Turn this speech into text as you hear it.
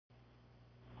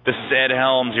This is Ed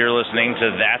Helms. You're listening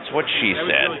to That's What She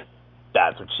Said.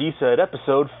 That's What She Said,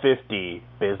 episode 50,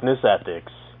 Business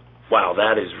Ethics. Wow,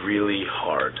 that is really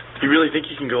hard. You really think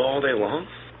you can go all day long?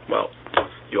 Well,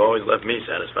 you always left me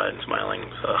satisfied and smiling,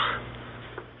 so...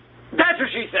 That's what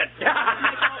she said!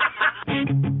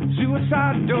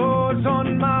 Suicide doors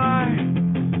on my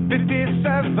 57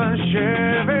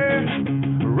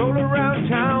 Chevy. Roll around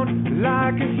town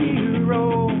like a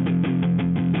hero.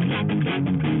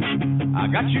 I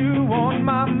got you on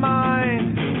my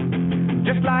mind,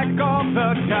 just like all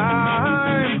the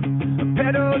time.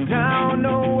 Pedal down,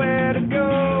 nowhere to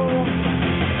go.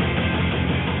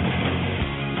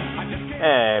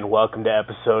 And welcome to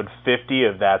episode 50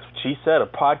 of That's What She Said, a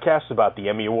podcast about the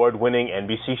Emmy Award-winning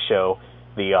NBC show,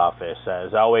 The Office.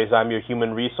 As always, I'm your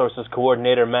Human Resources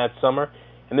Coordinator, Matt Summer,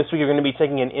 and this week we're going to be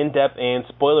taking an in-depth and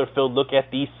spoiler-filled look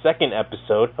at the second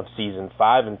episode of Season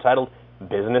 5 entitled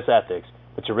Business Ethics,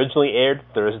 which originally aired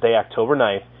Thursday, October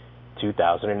 9th,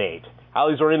 2008.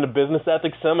 Holly's running the Business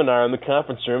Ethics Seminar in the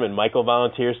conference room, and Michael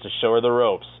volunteers to show her the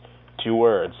ropes. 2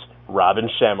 words, Robin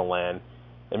Shyamalan.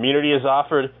 Immunity is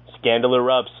offered, scandal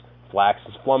erupts, Flax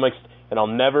is flummoxed, and I'll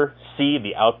never see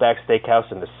the Outback Steakhouse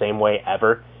in the same way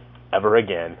ever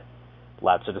again.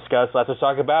 Lots to discuss, lots to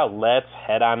talk about. Let's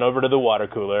head on over to the water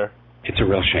cooler. It's a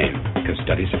real shame, because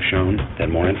studies have shown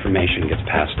that more information gets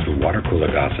passed through water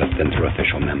cooler gossip than through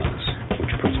official memos,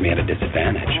 which puts me at a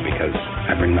disadvantage because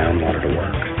I bring my own water to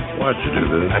work. Why'd you do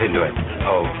this? I didn't do it.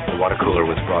 Oh, the water cooler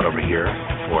was brought over here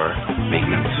for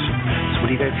maintenance. So what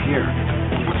do you guys hear?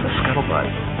 What's the scuttlebutt?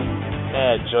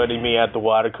 Joining me at the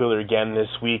water cooler again this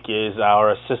week is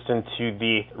our assistant to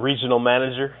the regional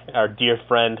manager, our dear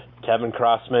friend, Kevin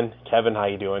Crossman. Kevin, how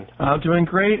you doing? I'm doing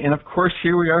great, and of course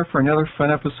here we are for another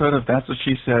fun episode of That's What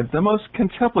She Said, the most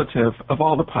contemplative of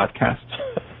all the podcasts.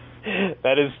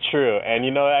 That is true, and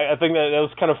you know, I think that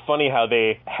was kind of funny how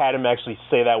they had him actually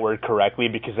say that word correctly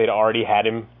because they'd already had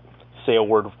him say a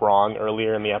word wrong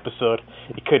earlier in the episode.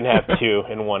 You couldn't have two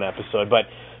in one episode.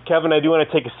 But Kevin, I do want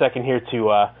to take a second here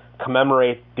to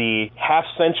commemorate the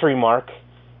half-century mark.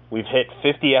 We've hit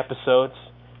 50 episodes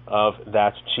of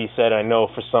That's What She Said. I know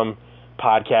for some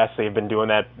podcasts they've been doing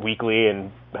that weekly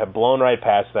and have blown right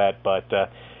past that, but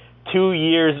 2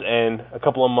 years and a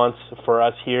couple of months for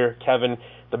us here. Kevin,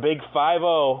 the big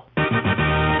 5-0.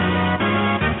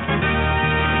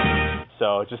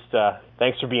 So just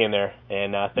thanks for being there,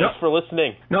 and thanks for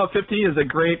listening. No, 50 is a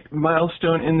great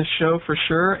milestone in the show for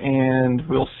sure, and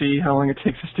we'll see how long it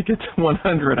takes us to get to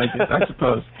 100, I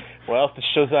suppose. Well, if the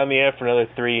show's on the air for another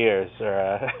 3 years,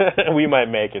 we might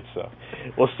make it, so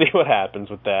we'll see what happens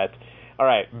with that. All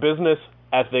right, business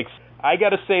ethics. I got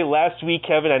to say, last week,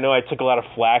 Kevin, I know I took a lot of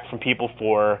flack from people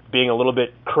for being a little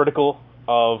bit critical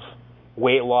of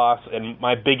weight loss, and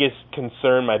my biggest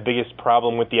concern, my biggest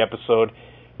problem with the episode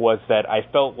was that I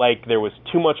felt like there was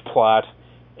too much plot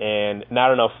and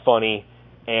not enough funny,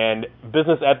 and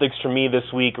business ethics for me this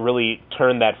week really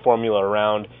turned that formula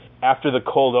around. After the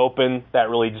cold open, that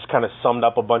really just kind of summed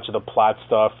up a bunch of the plot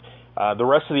stuff. The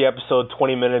rest of the episode,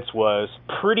 20 minutes, was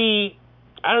pretty,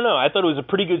 I don't know, I thought it was a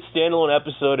pretty good standalone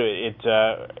episode. It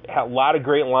had a lot of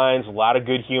great lines, a lot of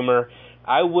good humor.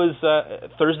 I was,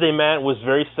 Thursday Matt was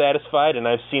very satisfied, and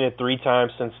I've seen it 3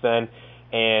 times since then.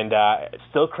 And it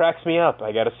still cracks me up,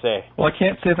 I gotta say. Well, I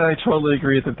can't say that I totally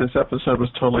agree that this episode was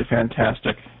totally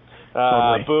fantastic.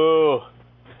 Totally. Boo.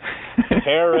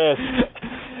 Terrorist.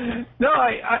 No,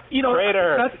 you know,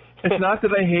 traitor. It's not that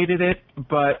I hated it,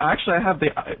 but actually I have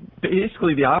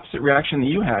basically the opposite reaction that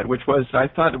you had, which was I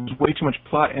thought it was way too much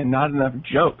plot and not enough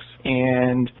jokes,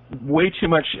 and way too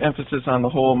much emphasis on the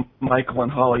whole Michael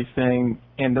and Holly thing,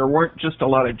 and there weren't just a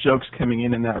lot of jokes coming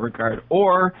in that regard,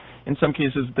 or in some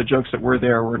cases the jokes that were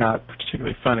there were not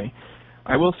particularly funny.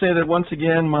 I will say that once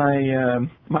again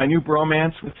my new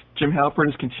bromance with Jim Halpert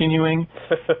is continuing,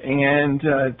 and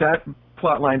that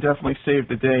plot line definitely saved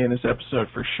the day in this episode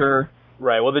for sure.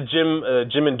 Right. Well, the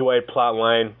Jim and Dwight plot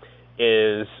line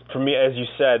is, for me, as you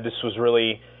said, this was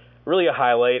really a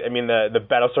highlight. I mean, the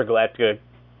Battlestar Galactica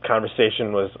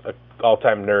conversation was an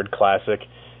all-time nerd classic.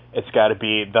 It's got to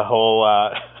be the whole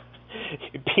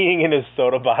peeing in his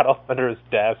soda bottle under his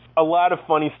desk. A lot of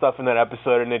funny stuff in that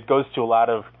episode, and it goes to a lot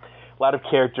of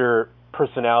character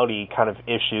personality kind of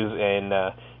issues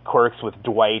and quirks with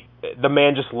Dwight. The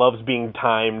man just loves being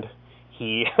timed.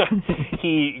 He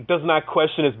does not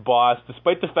question his boss,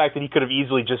 despite the fact that he could have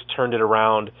easily just turned it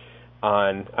around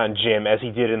on Jim, as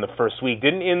he did in the first week.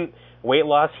 Didn't in weight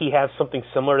loss he have something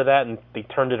similar to that, and they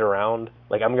turned it around?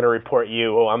 Like, I'm going to report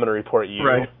you. Oh, I'm going to report you.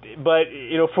 Right. But,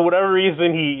 you know, for whatever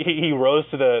reason, he rose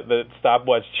to the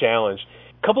stopwatch challenge.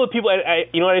 A couple of people,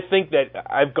 I think that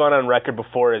I've gone on record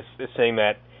before as saying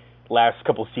that last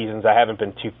couple seasons, I haven't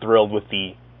been too thrilled with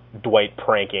the Dwight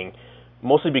pranking,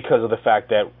 mostly because of the fact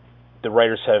that the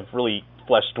writers have really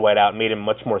fleshed Dwight out and made him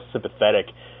much more sympathetic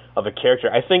of a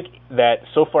character. I think that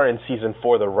so far in season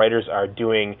 4, the writers are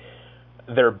doing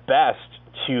their best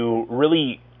to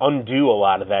really undo a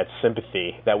lot of that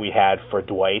sympathy that we had for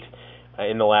Dwight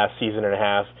in the last season and a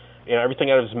half. You know, everything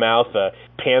out of his mouth,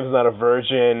 Pam's not a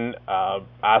virgin,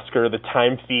 Oscar the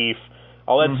time thief,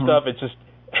 all that stuff, it's just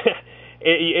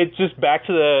it's just back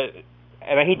to the,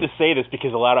 and I hate to say this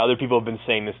because a lot of other people have been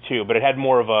saying this too, but it had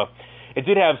more of a, it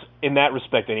did have, in that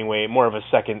respect anyway, more of a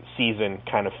second season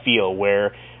kind of feel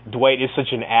where Dwight is such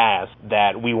an ass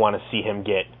that we want to see him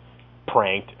get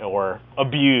pranked or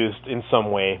abused in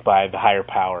some way by the higher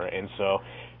power. And so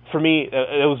for me,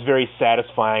 it was very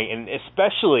satisfying, and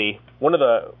especially one of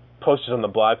the posters on the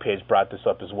blog page brought this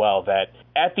up as well, that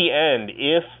at the end,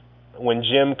 when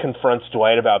Jim confronts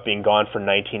Dwight about being gone for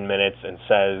 19 minutes and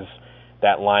says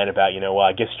that line about, well,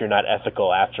 I guess you're not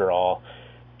ethical after all,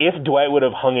 if Dwight would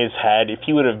have hung his head, if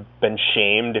he would have been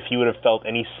shamed, if he would have felt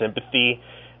any sympathy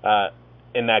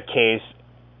in that case,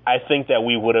 I think that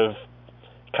we would have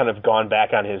kind of gone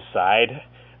back on his side.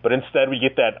 But instead we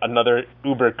get that another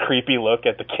uber creepy look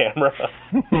at the camera,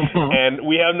 and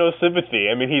we have no sympathy.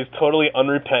 I mean, he's totally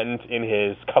unrepentant in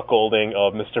his cuckolding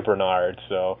of Mr. Bernard,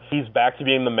 so he's back to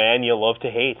being the man you love to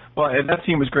hate. Well, and that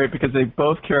scene was great because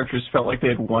both characters felt like they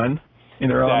had won in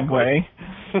their own way,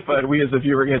 but we as the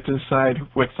viewer get to decide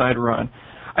what side we're on.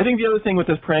 I think the other thing with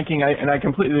this pranking, and I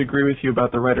completely agree with you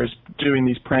about the writers doing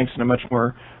these pranks in a much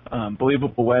more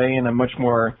believable way, in a much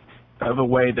more of a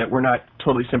way that we're not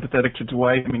totally sympathetic to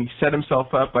Dwight. I mean, he set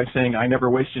himself up by saying, I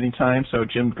never waste any time, so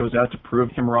Jim goes out to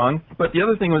prove him wrong. But the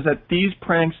other thing was that these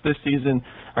pranks this season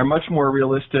are much more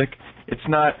realistic. It's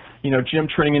not, Jim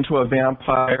turning into a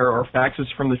vampire or faxes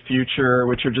from the future,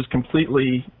 which are just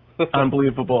completely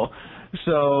unbelievable.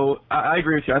 So I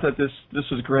agree with you. I thought this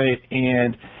was great.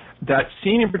 And that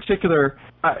scene in particular,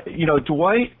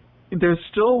 Dwight, there's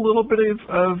still a little bit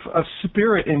of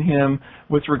spirit in him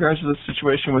with regards to the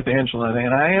situation with Angela,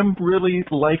 and I am really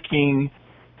liking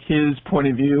his point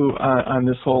of view on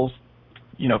this whole,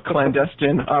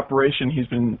 clandestine operation he's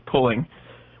been pulling.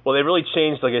 Well, they really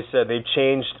changed, like I said, they've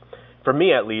changed, for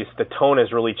me at least, the tone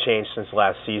has really changed since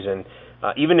last season.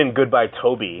 Even in Goodbye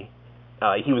Toby,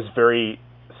 he was very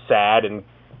sad and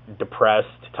depressed,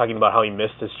 talking about how he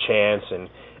missed his chance and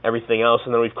everything else,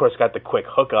 and then we, of course, got the quick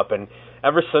hookup, and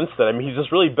ever since then, I mean, he's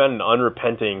just really been an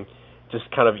unrepenting, just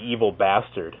kind of evil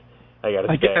bastard, I gotta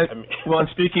say. Well, and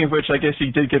speaking of which, I guess he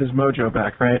did get his mojo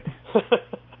back, right?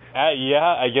 Yeah,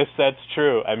 I guess that's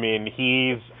true. I mean,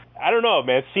 I don't know,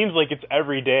 man, it seems like it's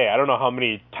every day. I don't know how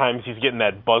many times he's getting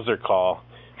that buzzer call,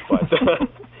 but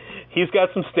he's got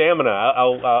some stamina.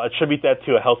 I'll attribute that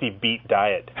to a healthy beet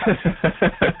diet.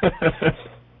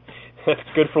 That's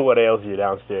good for what ails you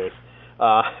downstairs.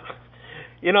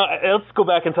 Let's go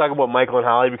back and talk about Michael and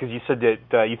Holly, because you said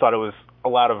that you thought it was a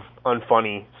lot of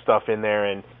unfunny stuff in there,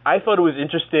 and I thought it was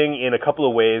interesting in a couple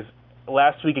of ways.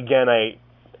 Last week, again, I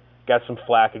got some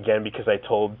flack again because I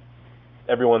told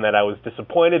everyone that I was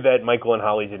disappointed that Michael and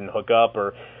Holly didn't hook up,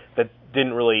 or that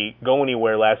didn't really go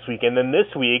anywhere last week. And then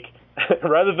this week,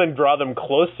 rather than draw them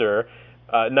closer,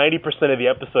 90% of the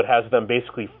episode has them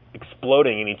basically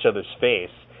exploding in each other's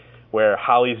face, where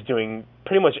Holly's doing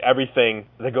pretty much everything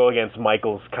that go against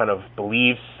Michael's kind of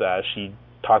beliefs. She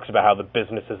talks about how the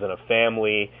business isn't a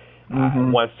family,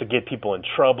 wants to get people in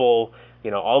trouble,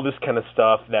 all this kind of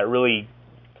stuff that really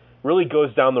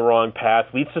goes down the wrong path,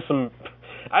 leads to some,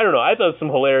 I don't know, I thought some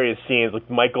hilarious scenes, like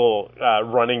Michael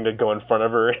running to go in front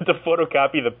of her to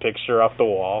photocopy the picture off the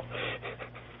wall.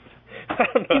 I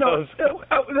don't know.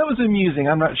 That was amusing.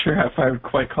 I'm not sure if I would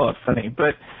quite call it funny,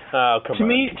 but to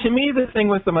me, the thing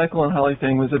with the Michael and Holly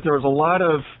thing was that there was a lot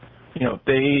of,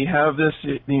 they have this,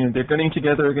 they're getting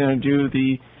together, they're going to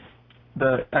do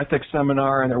the ethics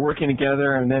seminar, and they're working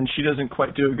together, and then she doesn't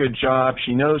quite do a good job.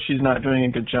 She knows she's not doing a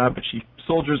good job, but she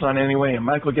soldiers on anyway, and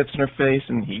Michael gets in her face,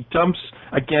 and he dumps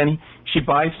again. She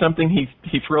buys something,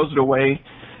 he throws it away.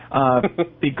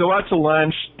 They go out to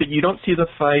lunch. You don't see the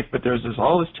fight, but there's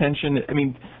all this tension. I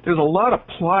mean, there's a lot of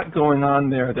plot going on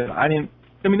there that I didn't.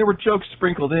 I mean, there were jokes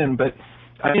sprinkled in, but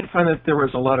I didn't find that there was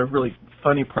a lot of really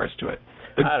funny parts to it.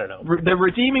 I don't know. The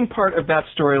redeeming part of that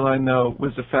storyline, though,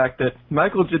 was the fact that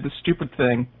Michael did the stupid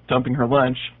thing, dumping her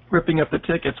lunch, ripping up the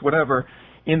tickets, whatever,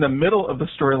 in the middle of the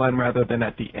storyline rather than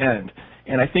at the end.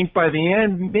 And I think by the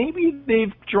end, maybe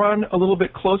they've drawn a little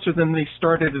bit closer than they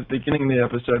started at the beginning of the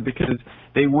episode, because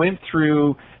they went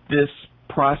through this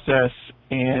process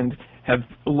and have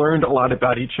learned a lot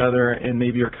about each other and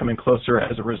maybe are coming closer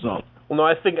as a result. Well, no,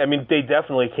 I mean, they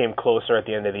definitely came closer at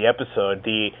the end of the episode.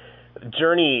 The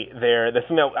journey there, the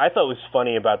thing that I thought was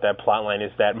funny about that plot line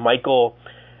is that Michael,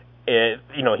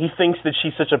 he thinks that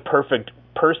she's such a perfect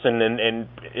person and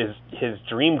is his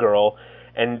dream girl,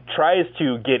 and tries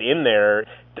to get in there.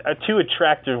 Two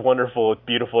attractive, wonderful,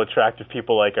 beautiful, attractive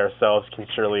people like ourselves can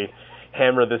surely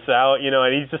hammer this out,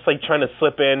 and he's just like trying to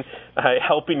slip in,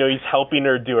 he's helping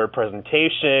her do her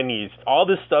presentation. He's all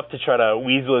this stuff to try to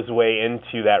weasel his way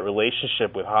into that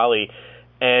relationship with Holly.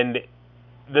 And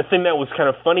the thing that was kind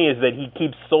of funny is that he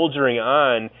keeps soldiering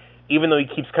on, even though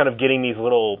he keeps kind of getting these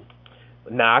little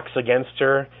knocks against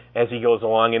her as he goes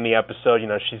along in the episode.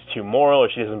 She's too moral, or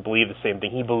she doesn't believe the same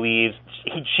thing he believes.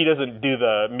 She doesn't do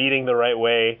the meeting the right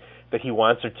way that he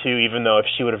wants her to, even though if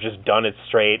she would have just done it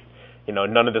straight,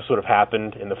 none of this would have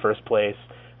happened in the first place.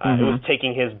 It was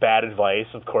taking his bad advice,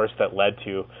 of course, that led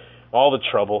to all the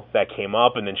trouble that came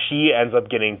up, and then she ends up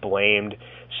getting blamed.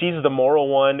 She's the moral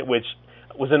one, which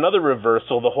was another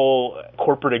reversal. The whole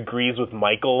corporate agrees with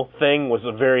Michael thing was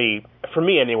for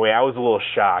me anyway, I was a little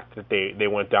shocked that they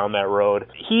went down that road.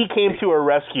 He came to her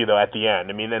rescue, though, at the end.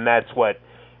 I mean, and that's what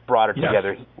brought it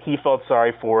together. He felt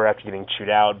sorry for her after getting chewed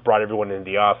out, brought everyone into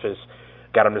the office,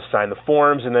 got him to sign the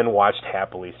forms, and then watched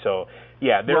happily. So,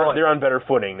 yeah, they're on better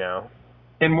footing now.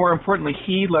 And more importantly,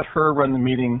 he let her run the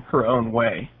meeting her own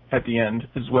way at the end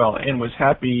as well, and was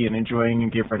happy and enjoying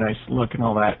and gave her a nice look and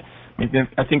all that.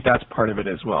 I think that's part of it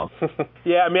as well.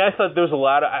 Yeah, I mean, I thought there was a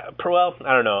lot of,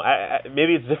 I don't know,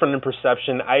 maybe it's different in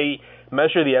perception. I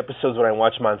measure the episodes when I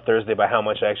watch them on Thursday by how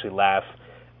much I actually laugh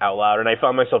out loud, and I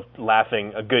found myself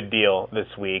laughing a good deal this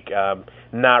week,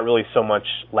 not really so much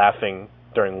laughing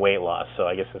during weight loss, so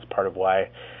I guess that's part of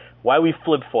why we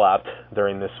flip-flopped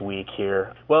during this week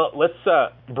here. Well, let's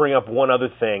bring up one other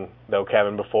thing, though,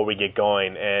 Kevin, before we get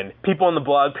going. And people on the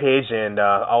blog page and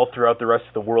all throughout the rest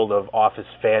of the world of Office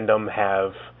fandom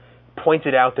have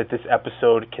pointed out that this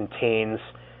episode contains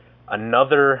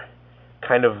another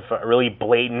kind of really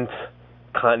blatant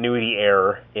continuity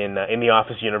error in the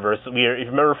Office universe. If you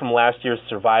remember from last year's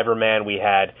Survivor Man, we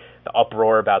had the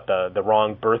uproar about the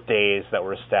wrong birthdays that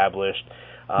were established.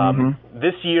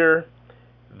 This year,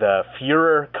 the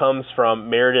furor comes from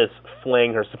Meredith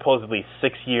fling her supposedly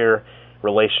 6-year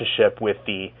relationship with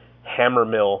the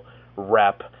Hammermill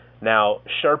rep. Now,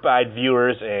 sharp-eyed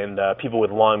viewers and people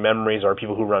with long memories, or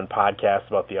people who run podcasts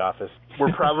about The Office,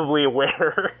 were probably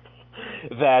aware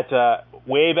that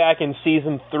way back in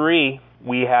Season 3,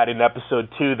 we had in Episode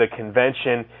 2, The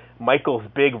Convention, Michael's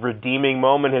big redeeming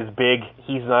moment, his big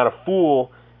he's not a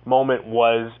fool moment,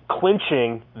 was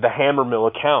clinching the Hammermill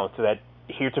account that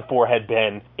heretofore had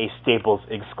been a Staples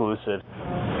exclusive.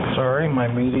 Sorry, my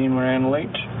meeting ran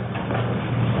late.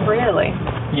 Really?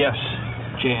 Yes,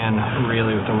 Jan,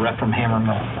 really, with the rep from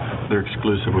Hammermill. They're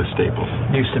exclusive with Staples.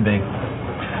 Used to be.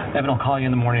 Evan will call you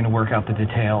in the morning to work out the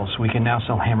details. We can now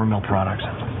sell Hammermill products.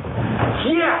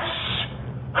 Yes!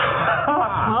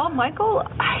 Well, Michael,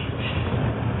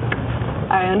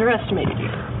 I underestimated you.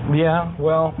 Yeah,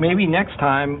 well, maybe next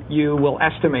time you will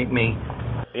estimate me.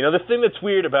 The thing that's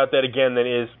weird about that, again, then,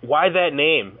 is why that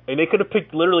name? I mean, they could have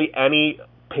picked literally any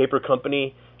paper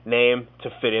company name to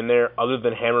fit in there other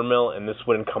than Hammermill, and this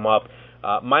wouldn't come up.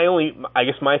 My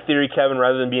theory, Kevin,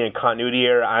 rather than being a continuity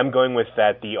error, I'm going with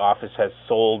that The Office has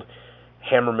sold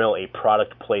Hammermill a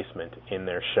product placement in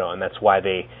their show, and that's why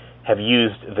they have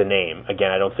used the name.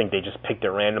 Again, I don't think they just picked it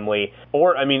randomly.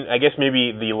 Or, I mean, I guess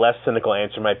maybe the less cynical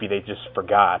answer might be they just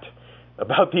forgot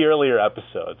about the earlier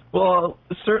episodes. Well,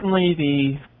 certainly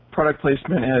the product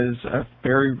placement is a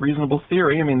very reasonable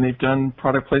theory. I mean, they've done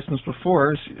product placements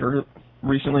before, or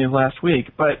recently last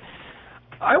week. But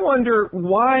I wonder,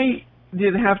 why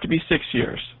did it have to be 6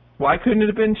 years? Why couldn't it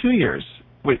have been 2 years?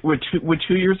 Would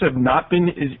 2 years have not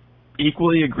been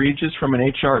equally egregious from an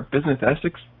HR business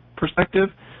ethics perspective?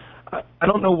 I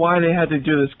don't know why they had to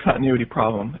do this continuity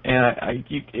problem. And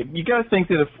you got to think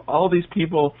that if all these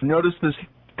people noticed this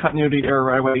continuity error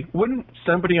right away, wouldn't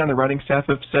somebody on the writing staff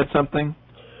have said something?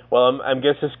 Well, I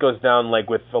guess this goes down like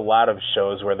with a lot of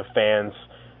shows where the fans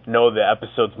know the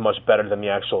episode's much better than the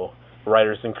actual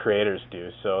writers and creators do,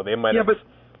 so they might have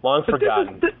long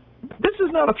forgotten. This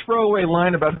is not a throwaway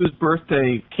line about whose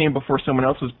birthday came before someone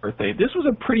else's birthday. This was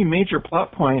a pretty major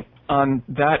plot point on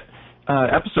that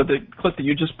episode, the clip that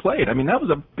you just played. I mean, that was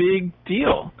a big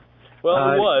deal. Well,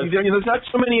 it was. There's not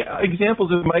so many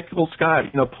examples of Michael Scott,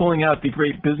 pulling out the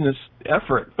great business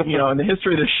effort, in the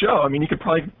history of the show. I mean, you could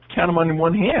probably count them on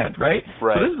one hand, right?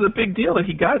 Right. So this is a big deal that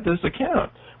he got this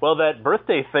account. Well, that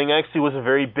birthday thing actually was a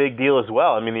very big deal as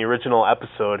well. I mean, the original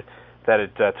episode that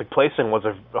it took place in was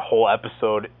a whole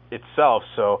episode itself.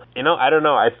 So, I don't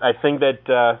know. I think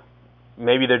that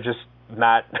maybe they're just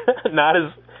not not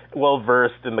as well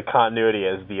versed in the continuity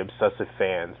as the obsessive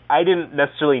fans. I didn't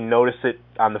necessarily notice it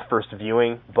on the first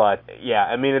viewing, but yeah,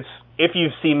 I mean, it's if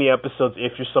you've seen the episodes,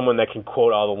 if you're someone that can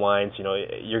quote all the lines, you know,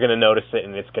 you're going to notice it,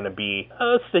 and it's going to be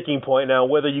a sticking point. Now,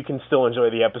 whether you can still enjoy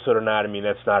the episode or not, I mean,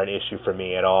 that's not an issue for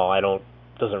me at all.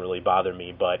 Doesn't really bother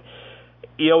me, but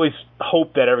you always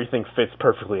hope that everything fits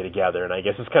perfectly together, and I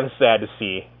guess it's kind of sad to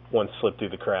see one slip through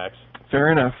the cracks.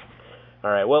 Fair enough. All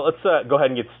right, well, let's go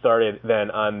ahead and get started then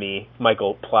on the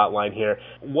Michael plot line here.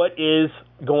 What is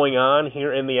going on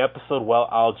here in the episode? Well,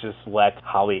 I'll just let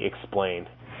Holly explain.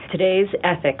 Today's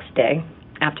Ethics Day.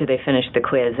 After they finish the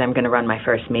quiz, I'm going to run my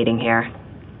first meeting here.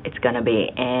 It's going to be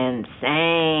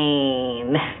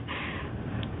insane.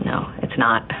 No, it's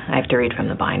not. I have to read from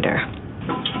the binder.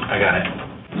 I got it.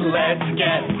 Let's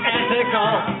get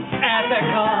ethical.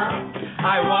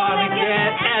 I want to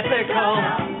get ethical.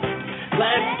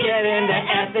 Let's get into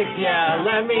ethics, yeah.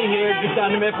 Let me hear your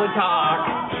Dunder Mifflin talk.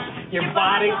 Your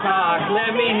body talk.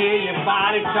 Let me hear your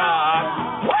body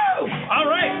talk. Woo! All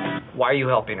right. Why are you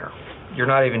helping her? You're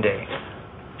not even dating.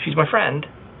 She's my friend,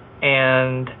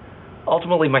 and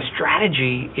ultimately my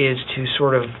strategy is to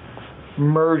sort of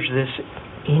merge this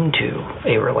into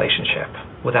a relationship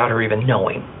without her even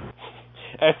knowing.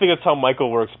 I think that's how Michael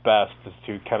works best, is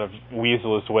to kind of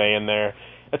weasel his way in there.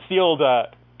 It's the old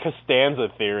Costanza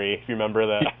theory, if you remember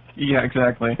that. Yeah,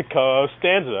 exactly.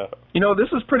 Costanza. You know, this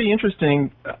is pretty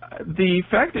interesting. The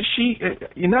fact that she,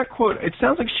 in that quote, it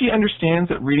sounds like she understands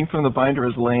that reading from the binder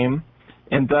is lame,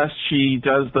 and thus she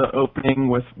does the opening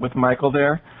with Michael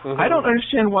there. Mm-hmm. I don't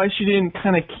understand why she didn't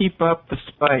kind of keep up the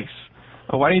spice.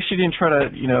 Why she didn't try to,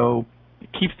 you know,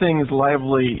 keep things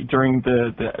lively during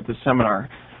the seminar.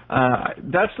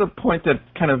 That's the point that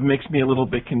kind of makes me a little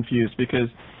bit confused, because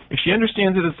if she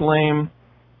understands that it's lame,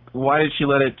 why did she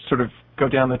let it sort of go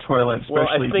down the toilet,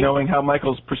 especially knowing how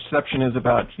Michael's perception is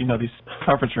about, you know, these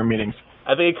conference room meetings?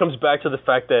 I think it comes back to the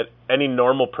fact that any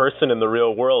normal person in the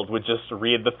real world would just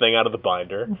read the thing out of the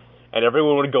binder, and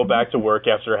everyone would go back to work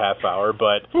after a half hour,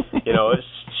 but, you know,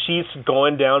 she's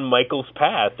going down Michael's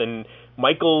path, and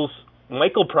Michael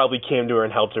probably came to her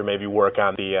and helped her maybe work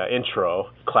on the intro,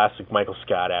 classic Michael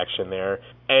Scott action there,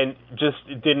 and just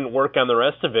didn't work on the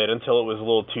rest of it until it was a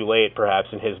little too late, perhaps,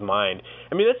 in his mind.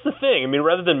 I mean, that's the thing. I mean,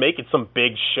 rather than make it some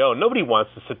big show, nobody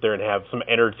wants to sit there and have some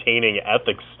entertaining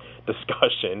ethics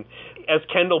discussion. As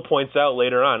Kendall points out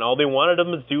later on, all they wanted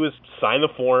him to do is sign the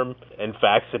form and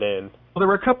fax it in. Well,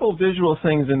 there were a couple of visual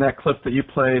things in that clip that you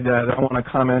played that I want to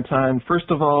comment on.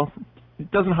 First of all,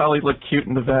 doesn't Holly look cute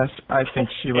in the vest? I think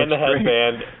she looks great. And the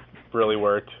headband really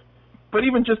worked. But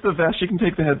even just the vest, you can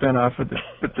take the headband off with it.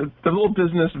 But the little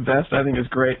business vest, I think, is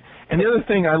great. And the other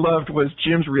thing I loved was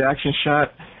Jim's reaction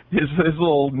shot, his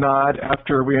little nod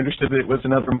after we understood that it was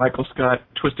another Michael Scott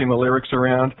twisting the lyrics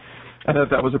around. I thought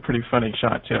that was a pretty funny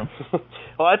shot, too.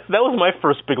 Well, that was my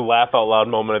first big laugh-out-loud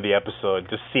moment of the episode,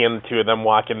 just seeing the two of them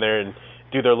walk in there and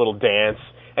do their little dance.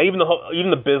 And even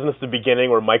the business at the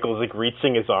beginning where Michael's like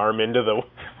reaching his arm into the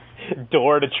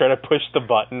door to try to push the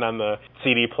button on the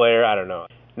CD player. I don't know.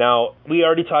 Now, we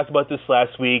already talked about this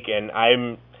last week, and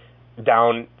I'm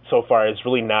down so far as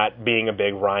really not being a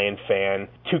big Ryan fan.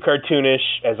 Too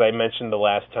cartoonish, as I mentioned the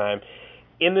last time.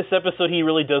 In this episode, he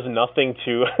really does nothing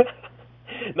to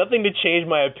nothing to change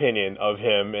my opinion of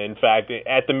him. In fact,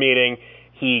 at the meeting,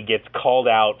 he gets called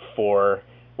out for,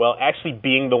 well, actually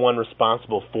being the one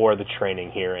responsible for the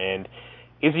training here. And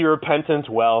is he repentant?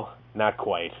 Well, not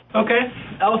quite. Okay,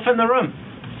 elephant in the room.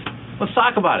 Let's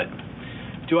talk about it.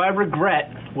 Do I regret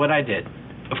what I did?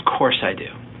 Of course I do.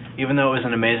 Even though it was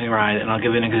an amazing ride, and I'll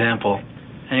give you an example.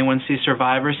 Anyone see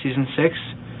Survivor Season 6?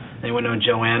 Anyone know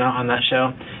Joanna on that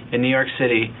show? In New York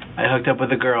City, I hooked up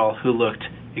with a girl who looked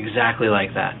exactly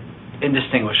like that.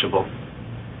 Indistinguishable.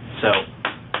 So.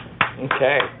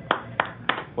 Okay.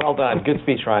 Well done. Good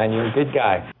speech, Ryan. You're a good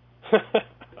guy.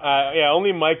 Yeah,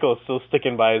 only Michael's still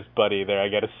sticking by his buddy there, I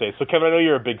got to say. So, Kevin, I know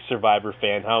you're a big Survivor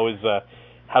fan.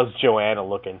 How's Joanna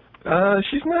looking?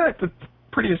 She's not the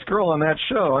prettiest girl on that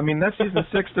show. I mean, that season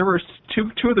 6, there were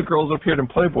two of the girls who appeared in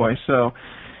Playboy. So,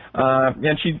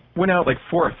 and she went out like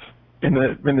 4th in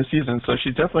the season. So she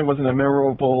definitely wasn't a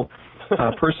memorable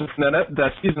person from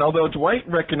that season. Although Dwight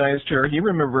recognized her, he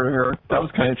remembered her. That was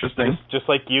kind of interesting. Just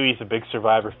like you, he's a big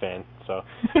Survivor fan. So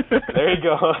there you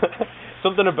go.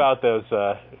 Something about those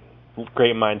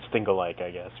great minds think alike,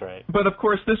 I guess, right? But of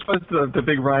course, this was the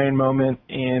big Ryan moment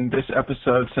in this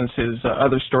episode, since his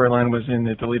other storyline was in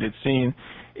the deleted scene.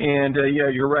 And yeah,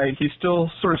 you're right. He's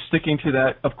still sort of sticking to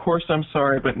that. Of course, I'm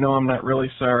sorry, but no, I'm not really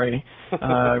sorry.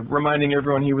 Reminding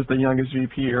everyone he was the youngest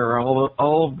VP, or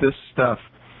all of this stuff.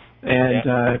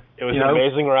 And it was an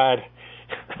amazing ride.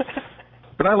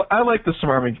 But I like the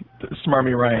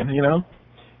smarmy Ryan, you know?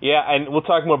 Yeah, and we'll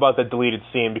talk more about that deleted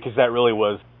scene because that really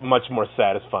was much more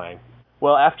satisfying.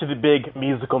 Well, after the big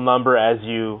musical number, as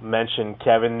you mentioned,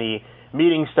 Kevin, the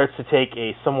meeting starts to take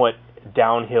a somewhat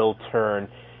downhill turn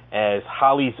as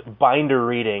Holly's binder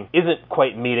reading isn't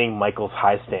quite meeting Michael's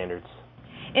high standards.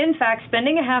 In fact,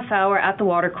 spending a half hour at the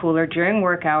water cooler during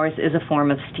work hours is a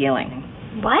form of stealing.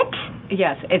 What?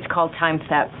 Yes, it's called time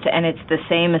theft, and it's the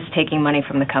same as taking money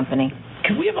from the company.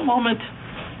 Can we have a moment?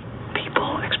 People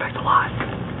expect a lot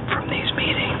from these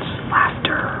meetings.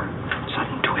 Laughter,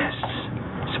 sudden twists,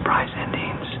 surprise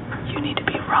endings. You need to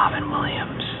be Robin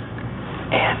Williams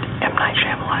and M. Night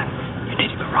Shyamalan. You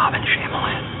need to be Robin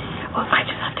Shyamalan. Well, I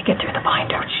just have to get through the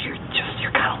binder.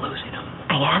 You're kind of losing them.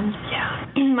 I am?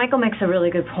 Yeah. Michael makes a really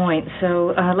good point,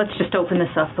 so let's just open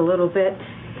this up a little bit.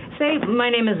 Say, my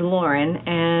name is Lauren,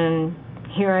 and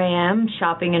here I am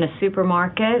shopping in a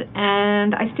supermarket,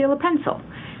 and I steal a pencil.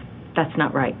 That's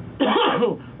not right.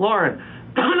 Lauren,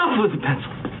 enough with the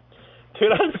pencil.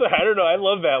 Dude, I'm sorry, I don't know, I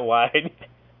love that line.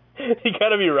 You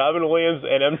gotta be Robin Williams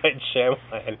and M. Night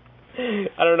Shyamalan.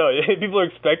 I don't know, people are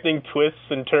expecting twists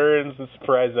and turns and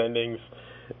surprise endings.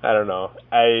 I don't know.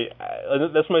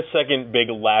 That's my second big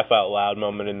laugh out loud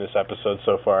moment in this episode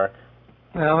so far.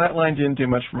 Well, that line didn't do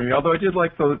much for me. Although I did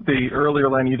like the earlier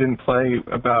line you didn't play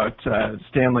about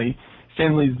Stanley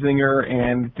Zinger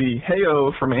and the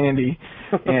hey-o from Andy,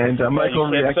 and Michael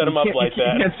reacting. You can't set him up like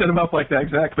that. You can't set him up like that,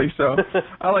 exactly. So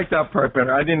I like that part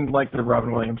better. I didn't like the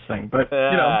Robin Williams thing, but,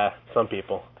 you know. Some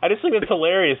people. I just think it's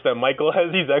hilarious that Michael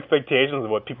has these expectations of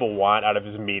what people want out of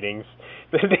his meetings.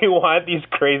 They want these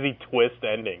crazy twist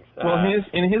endings. Well,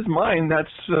 in his mind, that's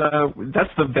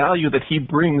the value that he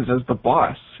brings as the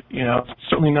boss. You know,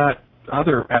 certainly not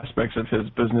other aspects of his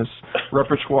business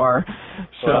repertoire.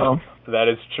 So well, that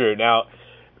is true. Now,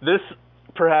 this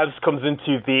perhaps comes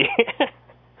into the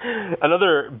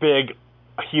another big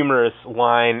humorous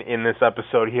line in this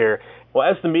episode here. Well,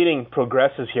 as the meeting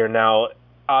progresses here now,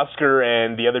 Oscar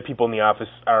and the other people in the office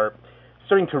are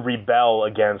starting to rebel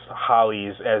against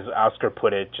Holly's, as Oscar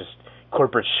put it, just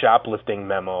corporate shoplifting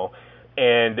memo.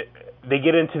 And they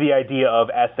get into the idea of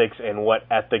ethics and what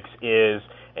ethics is,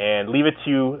 and leave it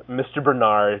to Mr.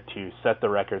 Bernard to set the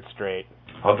record straight.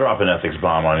 I'll drop an ethics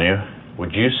bomb on you.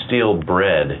 Would you steal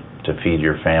bread to feed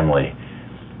your family?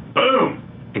 Boom!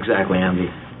 Exactly, Andy.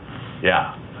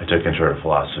 Yeah, I took intro to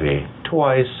philosophy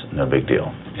twice. No big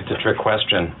deal. It's a trick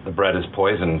question. The bread is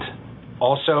poisoned.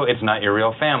 Also, it's not your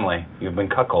real family. You've been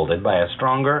cuckolded by a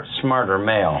stronger, smarter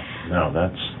male. No,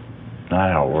 that's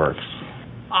not how it works.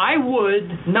 I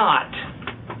would not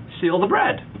steal the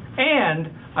bread. And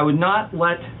I would not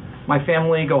let my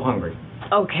family go hungry.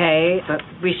 Okay, but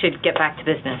we should get back to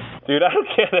business. Dude, I don't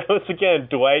get it. Once again,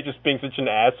 Dwight just being such an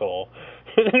asshole.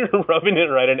 Rubbing it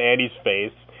right in Andy's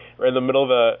face. Right in the middle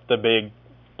of the big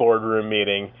boardroom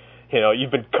meeting. You know,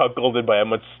 you've been cuckolded by a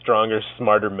much stronger,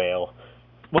 smarter male.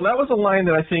 Well, that was a line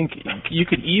that I think you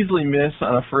could easily miss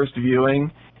on a first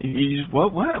viewing. You just,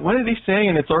 what did he say?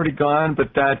 And it's already gone,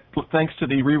 but that, thanks to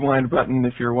the rewind button,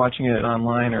 if you're watching it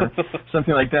online or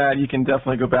something like that, you can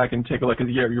definitely go back and take a look.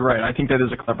 Yeah, you're right. I think that is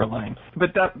a clever line.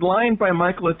 But that line by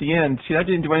Michael at the end, see, that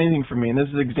didn't do anything for me, and this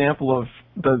is an example of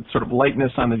the sort of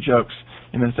lightness on the jokes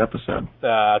in this episode.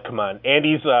 Come on.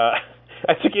 Andy's,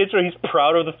 I took intro, he's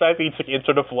proud of the fact that he took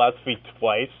intro to philosophy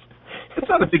twice. It's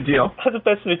not a big deal. I think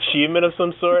that's an achievement of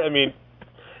some sort. I mean,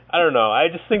 I don't know. I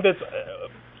just think that's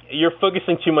you're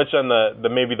focusing too much on the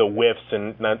maybe the whiffs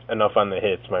and not enough on the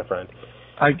hits, my friend.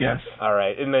 I guess. All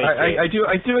right. I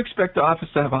do expect the Office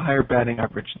to have a higher batting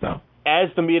average, though. As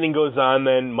the meeting goes on,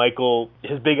 then Michael,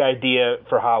 his big idea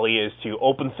for Holly is to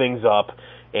open things up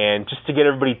and just to get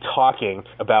everybody talking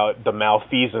about the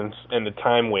malfeasance and the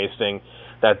time wasting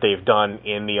that they've done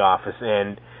in the office.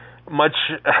 And much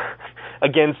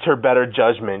against her better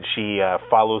judgment, she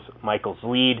follows Michael's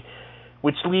lead,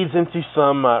 which leads into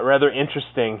some rather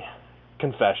interesting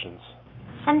confessions.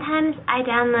 Sometimes I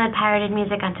download pirated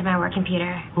music onto my work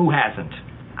computer. Who hasn't?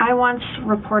 I once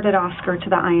reported Oscar to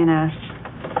the INS.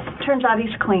 Turns out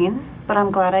he's clean, but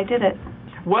I'm glad I did it.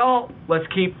 Well, let's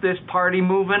keep this party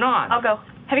moving on. I'll go.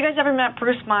 Have you guys ever met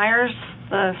Bruce Myers,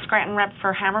 the Scranton rep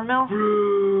for Hammermill?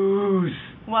 Bruce!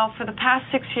 Well, for the past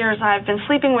 6 years, I've been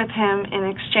sleeping with him in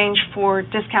exchange for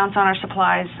discounts on our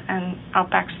supplies and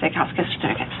Outback Steakhouse gift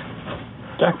certificates.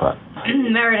 Jackpot.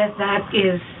 Meredith, that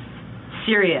is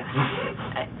serious.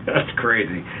 That's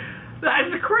crazy.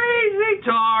 That's crazy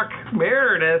talk,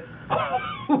 Meredith.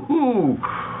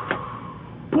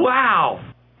 Wow.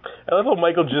 I love how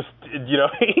Michael just,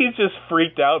 he's just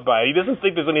freaked out by it. He doesn't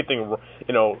think there's anything,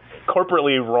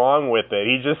 corporately wrong with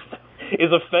it.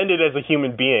 is offended as a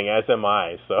human being, as am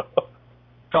I. So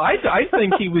I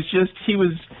think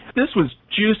this was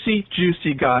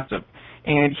juicy gossip.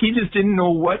 And he just didn't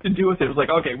know what to do with it. It was like,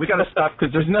 okay, we got to stop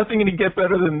because there's nothing going to get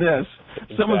better than this.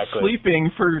 Exactly. Someone's sleeping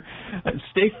for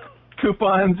steak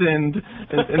coupons and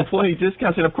employee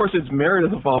discounts, and of course it's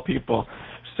Meredith of all people.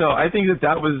 So I think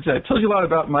that was tells you a lot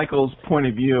about Michael's point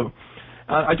of view.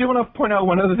 I do want to point out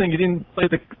one other thing. You didn't play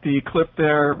the clip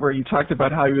there where you talked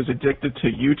about how he was addicted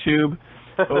to YouTube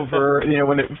over,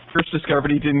 when it first discovered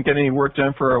he didn't get any work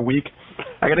done for a week.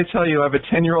 I got to tell you, I have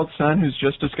a 10-year-old son who's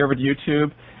just discovered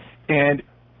YouTube. And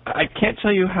I can't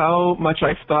tell you how much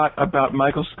I've thought about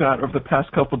Michael Scott over the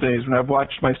past couple of days when I've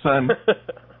watched my son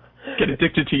get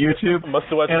addicted to YouTube. Must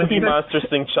have watched Cookie Monster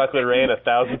sing Chocolate Rain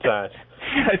 1,000 times.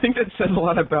 I think that says a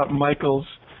lot about Michael's,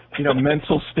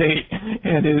 mental state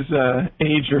and his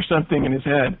age or something in his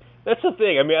head. That's the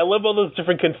thing. I mean, I love all those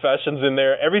different confessions in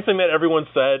there. Everything that everyone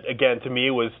said, again, to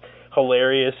me was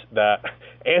hilarious. That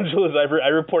Angela's, I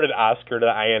reported Oscar to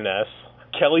the INS.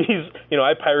 Kelly's,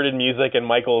 I pirated music, and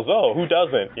Michael's, who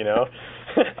doesn't,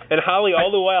 And Holly, all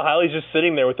the while, Holly's just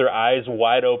sitting there with her eyes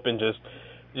wide open,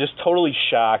 just totally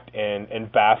shocked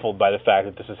and baffled by the fact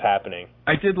that this is happening.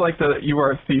 I did like the "You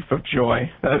are a thief of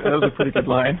joy." That was a pretty good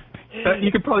line.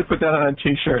 You could probably put that on a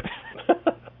T-shirt.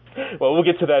 Well, we'll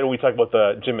get to that when we talk about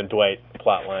the Jim and Dwight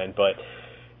plot line, but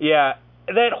yeah.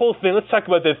 That whole thing, let's talk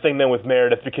about that thing then with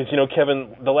Meredith, because,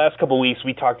 Kevin, the last couple of weeks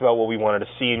we talked about what we wanted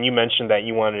to see, and you mentioned that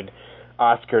you wanted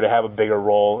Oscar to have a bigger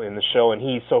role in the show, and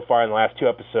he, so far in the last 2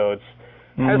 episodes,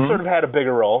 has sort of had a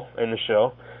bigger role in the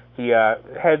show. He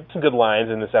had some good lines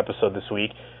in this episode this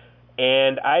week,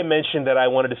 and I mentioned that I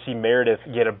wanted to see Meredith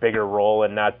get a bigger role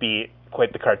and not be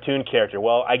quite the cartoon character.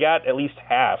 Well, I got at least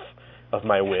half of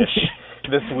my wish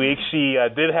this week. She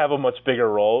did have a much bigger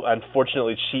role.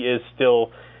 Unfortunately, she is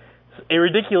still a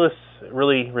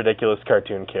really ridiculous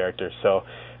cartoon character. So,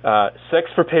 sex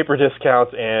for paper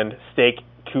discounts and steak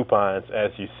coupons,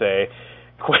 as you say.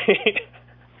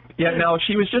 Yeah, now, if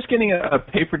she was just getting a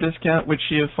paper discount, would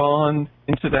she have fallen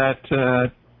into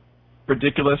that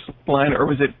ridiculous line,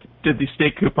 or did the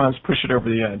steak coupons push it over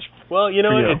the edge? Well,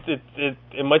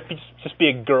 it might just be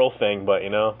a girl thing, but,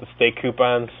 the steak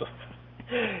coupons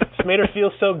just made her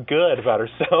feel so good about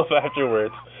herself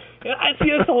afterwards. I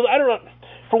see this whole, I don't know.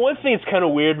 For one thing, it's kind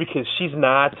of weird because she's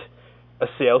not a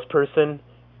salesperson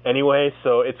anyway,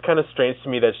 so it's kind of strange to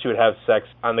me that she would have sex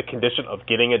on the condition of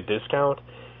getting a discount.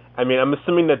 I mean, I'm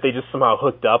assuming that they just somehow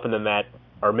hooked up and then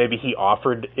or maybe he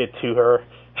offered it to her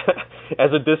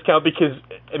as a discount because,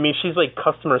 I mean, she's like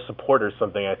customer support or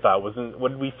something, I thought. What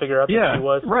did we figure out that she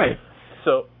was? Yeah, right.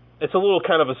 So it's a little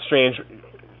kind of a strange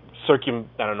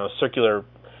circular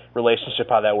relationship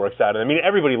how that works out. And I mean,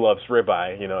 everybody loves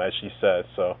ribeye, as she says,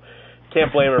 so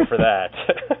can't blame her for that.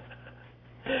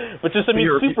 But just,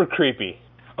 super creepy.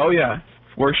 Oh, yeah,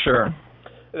 for sure.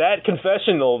 That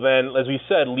confessional then, as we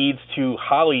said, leads to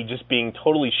Holly just being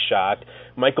totally shocked.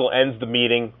 Michael ends the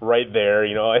meeting right there.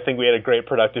 I think we had a great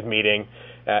productive meeting.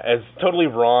 As totally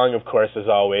wrong, of course, as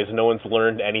always. No one's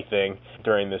learned anything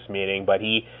during this meeting, but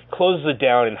he closes it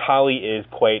down, and Holly is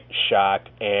quite shocked,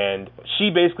 and she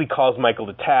basically calls Michael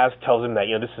to task, tells him that,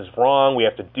 this is wrong, we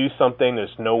have to do something,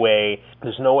 there's no way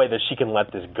that she can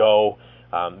let this go.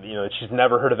 She's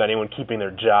never heard of anyone keeping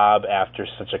their job after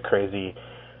such a crazy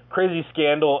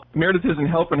scandal. Meredith isn't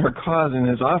helping her cause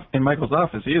in Michael's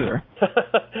office either.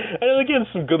 And again,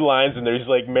 some good lines in there. He's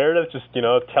like, Meredith, just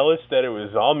tell us that it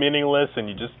was all meaningless and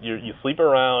you sleep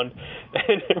around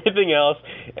and everything else.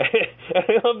 And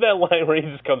I love that line where he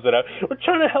just comes out, we're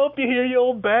trying to help you here, you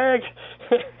old bag.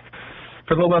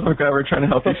 For the love of God, we're trying to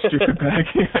help you, stupid bag.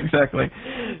 Exactly.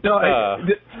 No,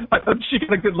 she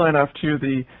got a good line off too.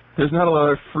 There's not a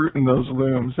lot of fruit in those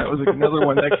looms. That was another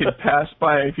one that could pass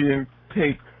by if you didn't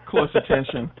pay close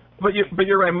attention. But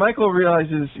you're right. Michael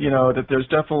realizes, that there's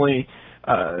definitely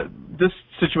this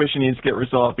situation needs to get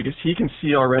resolved because he can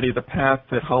see already the path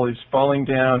that Holly's falling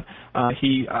down.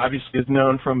 He obviously is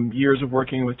known from years of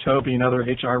working with Toby and other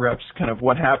HR reps, kind of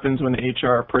what happens when the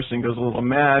HR person goes a little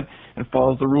mad and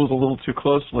follows the rules a little too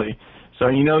closely. So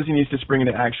he knows he needs to spring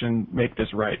into action, make this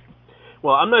right.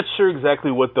 Well, I'm not sure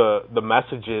exactly what the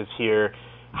message is here.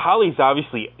 Holly's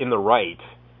obviously in the right,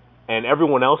 and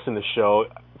everyone else in the show,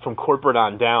 from corporate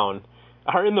on down,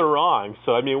 are in the wrong.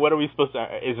 So, I mean, what are we supposed to...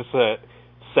 Is this a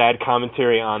sad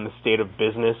commentary on the state of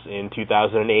business in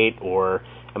 2008, or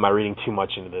am I reading too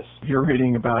much into this? You're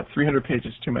reading about 300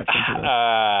 pages too much into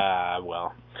this.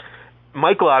 Well,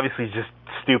 Michael obviously is just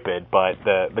stupid, but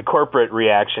the corporate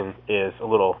reaction is a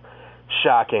little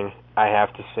shocking, I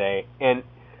have to say. And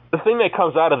the thing that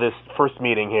comes out of this first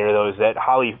meeting here, though, is that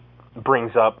Holly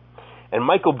brings up And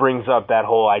Michael brings up that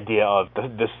whole idea of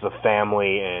this is a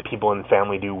family and people in the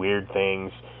family do weird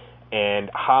things. And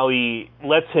Holly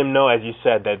lets him know, as you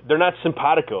said, that they're not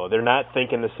simpatico. They're not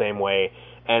thinking the same way.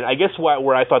 And I guess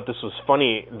where I thought this was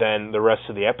funny than the rest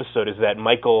of the episode is that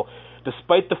Michael,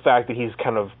 despite the fact that he's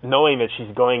kind of knowing that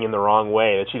she's going in the wrong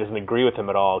way, that she doesn't agree with him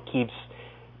at all, keeps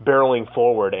barreling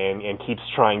forward and keeps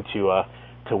trying to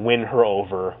win her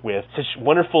over with such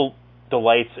wonderful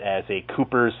delights as a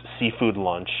Cooper's seafood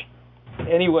lunch.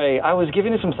 Anyway, I was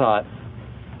giving it some thought,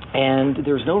 and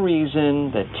there's no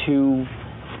reason that two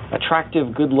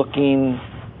attractive, good-looking,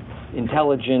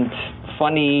 intelligent,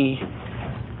 funny,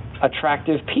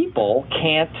 attractive people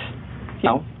can't,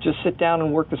 just sit down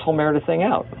and work this whole Meredith thing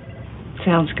out.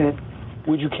 Sounds good.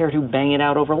 Would you care to bang it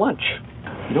out over lunch?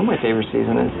 You know what my favorite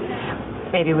season is?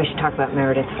 Maybe we should talk about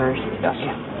Meredith first. Yes.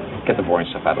 Yeah. Get the boring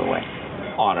stuff out of the way.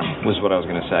 Autumn was what I was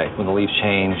going to say. When the leaves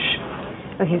change.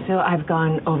 Okay, so I've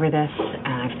gone over this,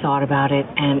 and I've thought about it,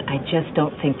 and I just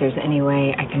don't think there's any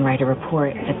way I can write a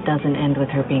report that doesn't end with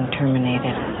her being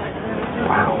terminated.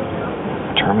 Wow.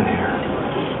 Terminator.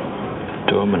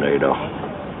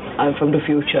 I'm from the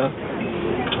future.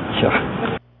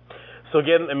 Yeah. So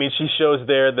again, I mean, she shows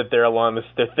there that they're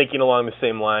thinking along the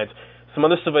same lines. Some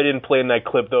other stuff I didn't play in that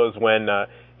clip, though, is when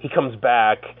he comes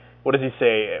back. What does he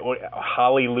say?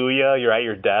 Hallelujah, you're at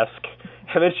your desk.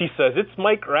 And then she says, it's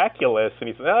miraculous. And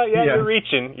he says, oh, yeah, you're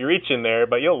reaching there,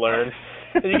 but you'll learn.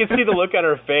 And you can see the look on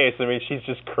her face. I mean, she's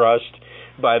just crushed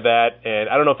by that. And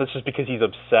I don't know if it's just because he's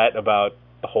upset about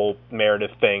the whole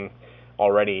Meredith thing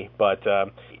already. But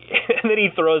and then he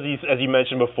throws, as you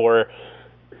mentioned before,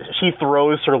 she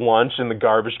throws her lunch in the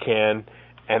garbage can.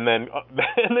 And then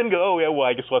go, oh, yeah, well,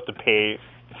 I guess we'll have to pay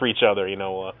for each other,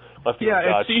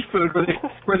 it's seafood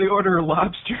where they order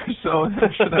lobster, so I'm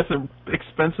sure that's an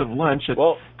expensive lunch at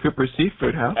Cooper's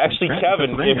Seafood House. Actually,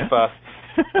 Kevin,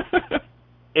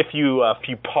 if you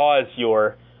pause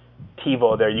your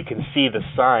TiVo there, you can see the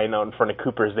sign out in front of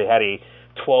Cooper's. They had a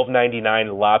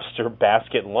 $12.99 lobster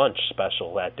basket lunch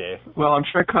special that day. Well, I'm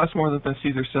sure it cost more than the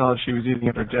Caesar salad she was eating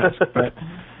at her desk, but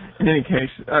in any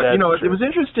case, it was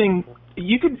interesting.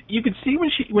 You could see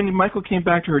when Michael came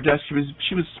back to her desk,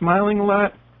 she was smiling a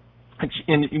lot,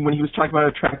 and when he was talking about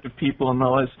attractive people and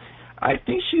all this, I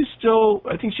think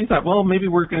she thought, well, maybe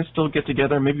we're going to still get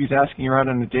together. Maybe he's asking her out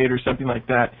on a date or something like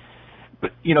that.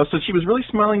 But so she was really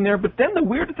smiling there. But then the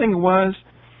weird thing was,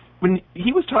 when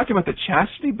he was talking about the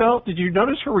chastity belt, did you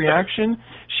notice her reaction?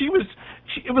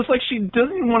 It was like she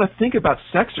doesn't even want to think about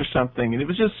sex or something, and it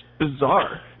was just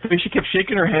bizarre. I mean, she kept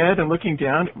shaking her head and looking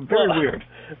down. Very weird.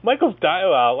 Michael's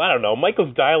dialogue, I don't know.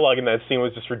 Michael's dialogue in that scene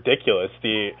was just ridiculous.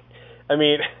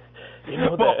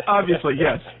 Obviously,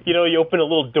 yes. You open a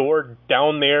little door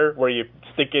down there where you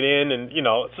stick it in, and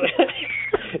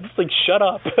it's like, shut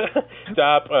up,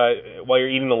 stop while you're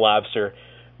eating the lobster.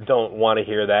 Don't want to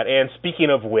hear that. And speaking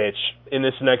of which, in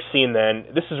this next scene then,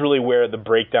 this is really where the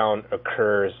breakdown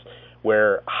occurs,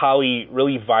 where Holly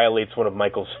really violates one of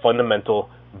Michael's fundamental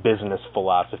business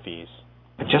philosophies.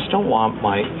 I just don't want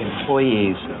my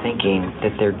employees thinking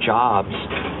that their jobs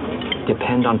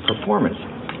depend on performance.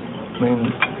 I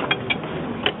mean,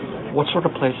 what sort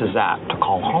of place is that to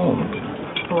call home?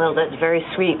 Well, that's very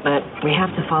sweet, but we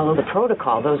have to follow the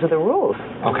protocol. Those are the rules.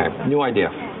 Okay, new idea.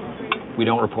 We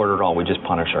don't report her at all. We just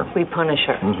punish her. We punish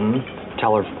her. Mm-hmm.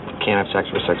 Tell her can't have sex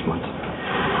for 6 months.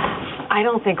 I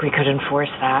don't think we could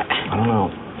enforce that. I don't know.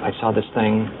 I saw this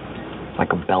thing,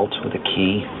 like a belt with a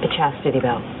key. The chastity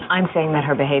belt. I'm saying that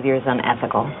her behavior is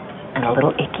unethical and a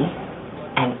little icky.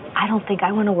 And I don't think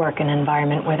I want to work in an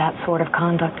environment where that sort of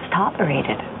conduct is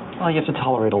tolerated. Well, you have to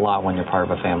tolerate a lot when you're part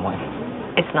of a family.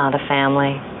 It's not a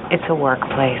family. It's a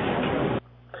workplace.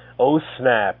 Oh,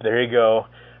 snap. There you go.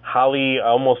 Holly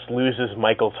almost loses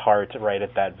Michael's heart right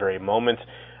at that very moment,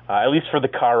 at least for the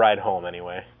car ride home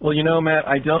anyway. Well, Matt,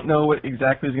 I don't know what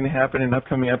exactly is going to happen in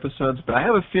upcoming episodes, but I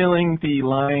have a feeling the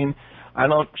line, I'm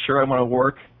not sure I want to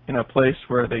work in a place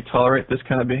where they tolerate this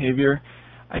kind of behavior,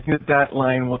 I think that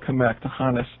line will come back to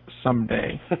haunt us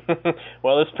someday.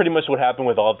 Well, that's pretty much what happened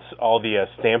with all the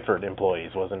Stanford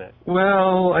employees, wasn't it?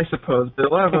 Well, I suppose, but a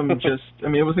lot of them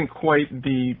it wasn't quite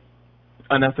the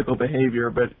unethical behavior,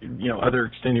 but other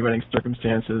extenuating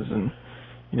circumstances and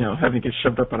having to get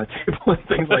shoved up on a table and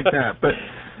things like that. But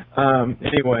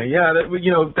anyway,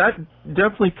 that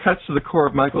definitely cuts to the core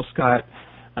of Michael Scott,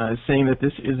 saying that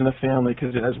this isn't a family,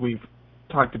 because as we've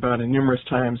talked about in numerous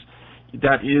times,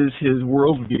 that is his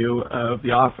worldview of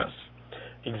The Office.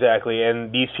 Exactly,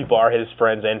 and these people are his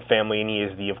friends and family, and he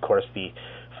is of course the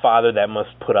father that must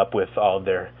put up with all of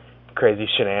their crazy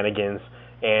shenanigans.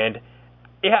 And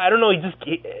yeah, I don't know.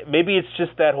 Maybe it's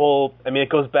just that whole. It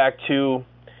goes back to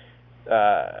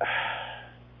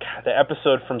the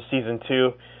episode from season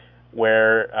 2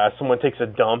 where someone takes a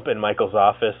dump in Michael's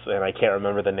office, and I can't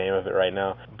remember the name of it right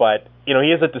now. But, he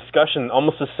has a discussion,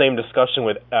 almost the same discussion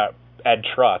with Ed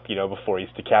Truck, before he's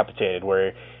decapitated,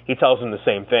 where he tells him the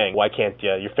same thing. Why can't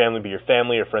your family be your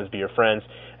family, your friends be your friends,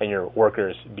 and your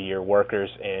workers be your workers?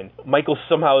 And Michael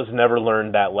somehow has never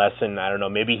learned that lesson. I don't know,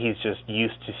 maybe he's just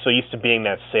used to being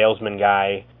that salesman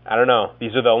guy. I don't know.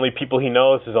 These are the only people he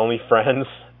knows, his only friends.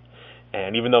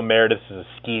 And even though Meredith is a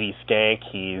skeevy skank,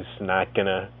 he's not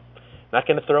gonna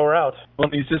throw her out. Well,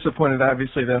 he's disappointed,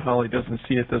 obviously, that Holly doesn't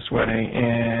see it this way,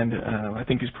 and I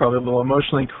think he's probably a little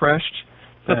emotionally crushed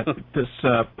that this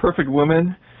perfect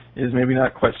woman is maybe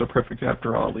not quite so perfect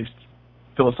after all, at least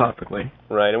philosophically.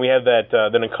 Right, and we have that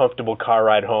uncomfortable car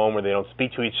ride home where they don't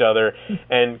speak to each other.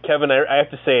 And Kevin, I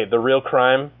have to say, the real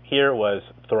crime here was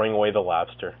throwing away the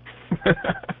lobster.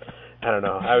 I don't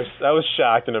know. I was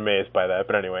shocked and amazed by that.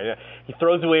 But anyway, he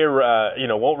throws away her,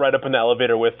 won't ride up in the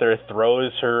elevator with her,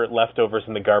 throws her leftovers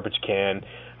in the garbage can.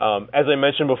 As I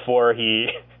mentioned before, he,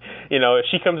 if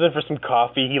she comes in for some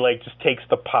coffee, he just takes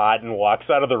the pot and walks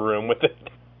out of the room with it.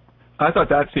 I thought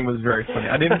that scene was very funny.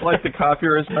 I didn't like the coffee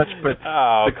as much, but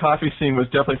the coffee scene was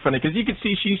definitely funny because you could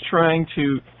see she's trying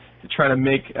to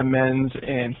make amends,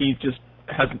 and he just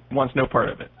wants no part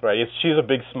of it. Right. She's a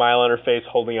big smile on her face,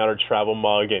 holding out her travel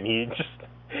mug, and he just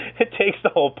takes the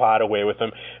whole pot away with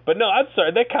him. But no, I'm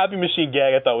sorry. That copy machine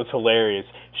gag I thought was hilarious.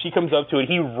 She comes up to it.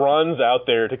 He runs out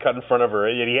there to cut in front of her,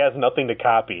 and he has nothing to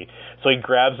copy. So he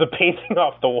grabs the painting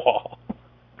off the wall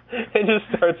and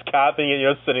just starts copying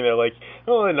it, sitting there like,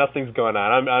 oh, nothing's going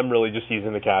on. I'm really just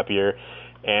using the copier.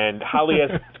 And Holly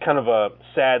has kind of a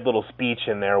sad little speech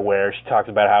in there where she talks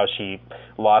about how she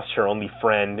lost her only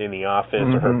friend in the office,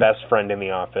 or her best friend in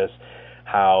the office,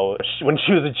 how when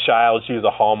she was a child, she was a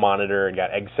hall monitor and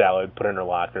got egg salad put in her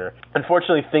locker.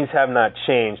 Unfortunately, things have not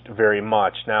changed very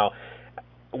much. Now,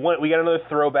 we got another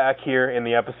throwback here in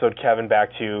the episode, Kevin, back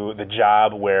to the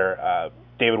job where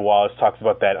David Wallace talks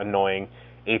about that annoying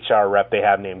HR rep they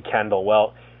have named Kendall.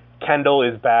 Well, Kendall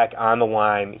is back on the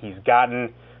line. He's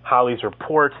gotten Holly's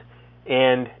report,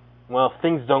 and, well,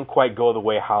 things don't quite go the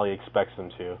way Holly expects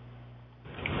them to.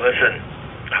 Listen,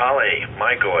 Holly,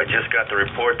 Michael, I just got the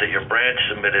report that your branch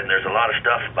submitted, and there's a lot of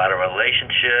stuff about a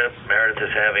relationship Meredith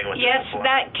is having with Yes,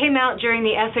 that came out during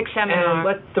the ethics seminar. And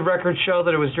let the record show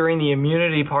that it was during the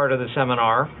immunity part of the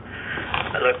seminar.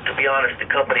 Look, to be honest, the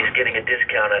company's getting a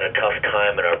discount at a tough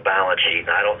time in our balance sheet,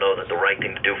 and I don't know that the right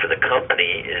thing to do for the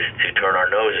company is to turn our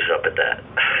noses up at that.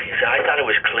 You see, I thought it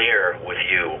was clear with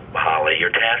you, Holly.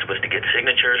 Your task was to get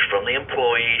signatures from the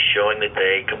employees showing that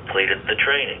they completed the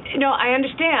training. No, I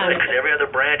understand. Because every other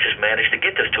branch has managed to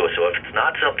get this to us, so if it's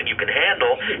not something you can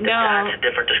handle, then that's a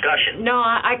different discussion. No,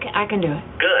 I can do it.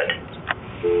 Good.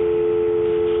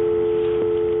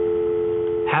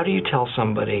 How do you tell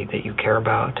somebody that you care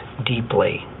about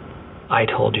deeply, I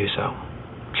told you so?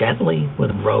 Gently, with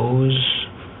rose,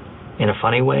 in a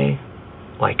funny way,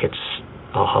 like it's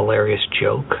a hilarious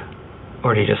joke?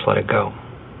 Or do you just let it go?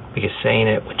 Because saying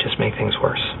it would just make things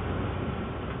worse.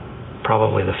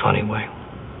 Probably the funny way.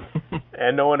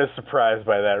 And no one is surprised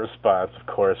by that response,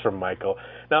 of course, from Michael.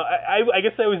 Now, I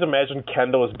guess I always imagined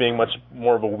Kendall as being much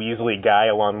more of a Weasley guy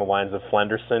along the lines of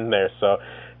Flenderson there, so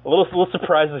a little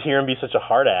surprised to hear him be such a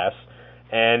hard ass.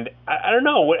 And I don't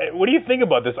know, what do you think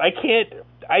about this?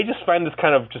 I just find this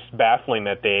kind of just baffling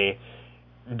that they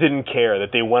didn't care, that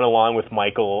they went along with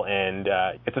Michael, and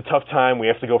it's a tough time, we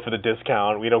have to go for the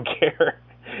discount, we don't care.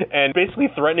 And basically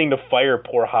threatening to fire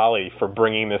poor Holly for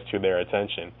bringing this to their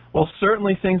attention. Well,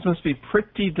 certainly things must be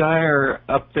pretty dire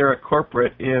up there at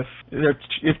corporate if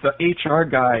the HR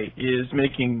guy is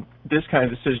making this kind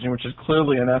of decision, which is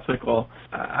clearly unethical.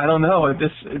 I don't know.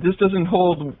 This doesn't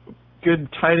hold good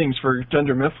tidings for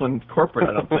Dunder Mifflin corporate,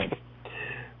 I don't think.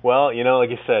 Well, like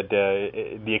you said,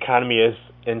 the economy is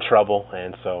in trouble,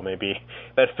 and so maybe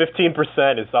that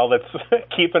 15% is all that's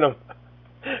keeping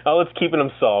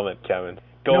them solvent, Kevin.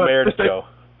 Go, Meredith, go.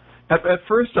 At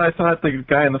first, I thought the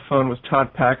guy on the phone was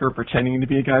Todd Packer pretending to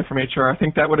be a guy from HR. I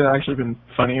think that would have actually been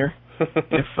funnier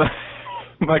if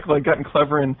Michael had gotten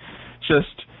clever and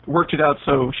just worked it out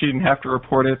so she didn't have to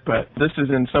report it. But this is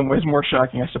in some ways more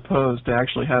shocking, I suppose, to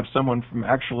actually have someone from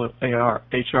actual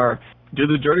HR do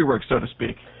the dirty work, so to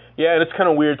speak. Yeah, and it's kind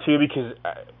of weird, too, because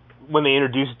when they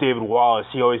introduced David Wallace,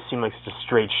 he always seemed like such a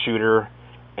straight shooter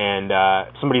and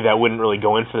somebody that wouldn't really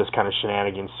go in for this kind of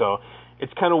shenanigans. So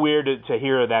it's kind of weird to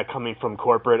hear that coming from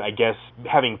corporate. I guess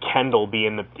having Kendall be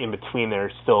in between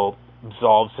there still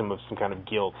absolves him of some kind of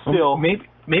guilt. Still,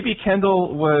 maybe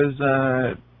Kendall was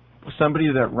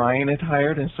somebody that Ryan had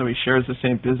hired, and so he shares the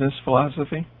same business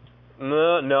philosophy.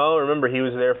 No. Remember, he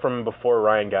was there from before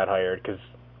Ryan got hired, because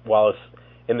Wallace,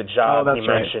 in the job, he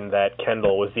mentioned that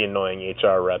Kendall was the annoying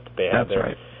HR rep that they had there. That's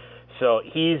right. So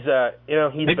he's,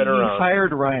 he's Maybe been around. Maybe he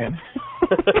hired Ryan.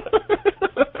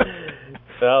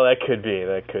 Well, that could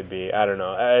be. I don't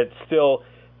know. It still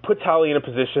puts Holly in a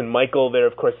position. Michael there,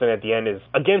 of course, then at the end is,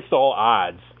 against all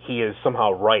odds, he is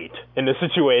somehow right in this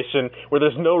situation where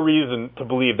there's no reason to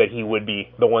believe that he would be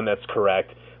the one that's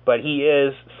correct. But he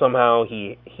is, somehow,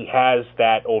 he has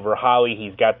that over Holly.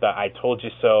 He's got the I told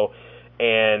you so.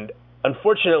 And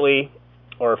unfortunately,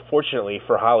 or fortunately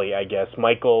for Holly, I guess,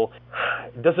 Michael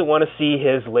doesn't want to see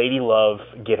his lady love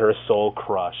get her soul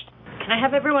crushed. Can I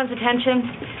have everyone's attention?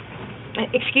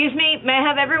 Excuse me, may I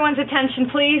have everyone's attention,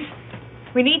 please?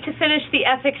 We need to finish the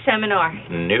ethics seminar.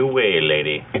 New way,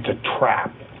 lady. It's a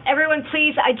trap. Everyone,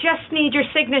 please, I just need your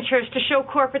signatures to show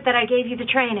corporate that I gave you the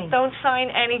training. Don't sign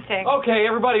anything. Okay,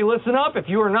 everybody listen up. If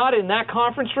you are not in that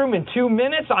conference room in 2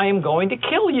 minutes, I am going to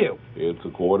kill you. It's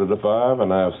 4:45,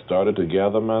 and I have started to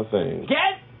gather my things.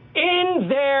 Get in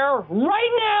there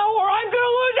right now, or I'm going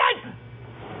to lose it!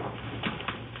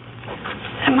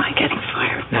 Am I getting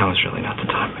fired? Now is really not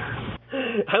the time, Mary.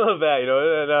 I love that.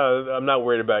 No, I'm not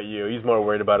worried about you. He's more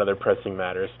worried about other pressing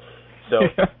matters. So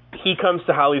he comes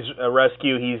to Holly's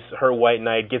rescue. He's her white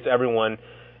knight, gets everyone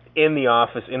in the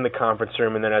office, in the conference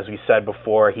room, and then, as we said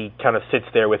before, he kind of sits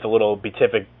there with a little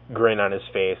beatific grin on his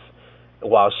face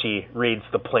while she reads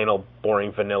the plain old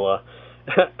boring vanilla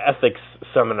ethics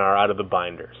seminar out of the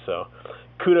binder. So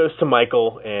kudos to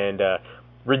Michael, and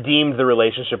redeemed the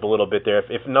relationship a little bit there.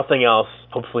 If nothing else,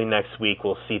 hopefully next week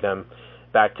we'll see them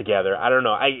back together. I don't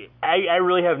know. I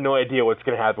really have no idea what's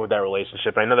going to happen with that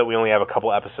relationship. I know that we only have a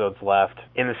couple episodes left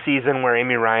in the season where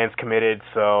Amy Ryan's committed,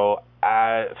 so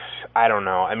I don't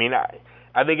know. I mean,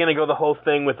 are they going to go the whole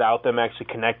thing without them actually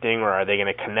connecting, or are they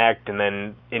going to connect and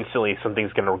then instantly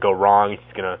something's going to go wrong?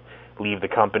 He's going to leave the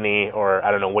company, or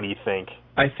I don't know. What do you think?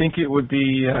 I think it would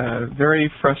be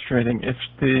very frustrating if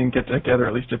they didn't get together,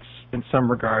 at least in some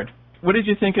regard. What did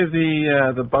you think of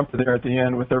the bumper there at the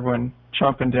end with everyone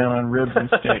chomping down on ribs and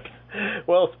steak?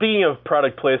 Well, speaking of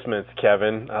product placements,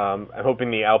 Kevin, I'm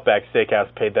hoping the Outback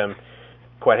Steakhouse paid them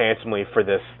quite handsomely for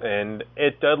this, and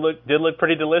it did look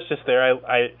pretty delicious there.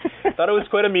 I thought it was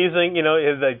quite amusing. It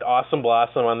has an awesome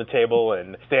blossom on the table,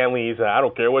 and Stanley's, I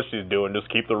don't care what she's doing,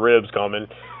 just keep the ribs coming.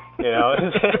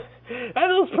 That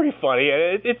was pretty funny.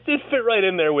 It fit right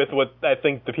in there with what I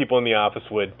think the people in the office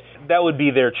that would be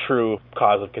their true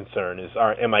cause of concern is,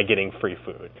 am I getting free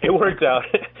food? It worked out.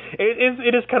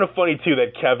 It is kind of funny, too,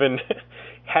 that Kevin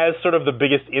has sort of the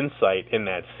biggest insight in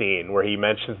that scene where he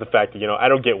mentions the fact that, I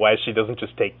don't get why she doesn't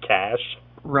just take cash.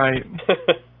 Right.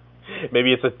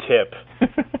 Maybe it's a tip.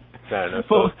 I don't know.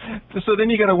 Well, so then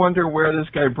you got to wonder where this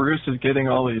guy Bruce is getting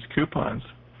all these coupons.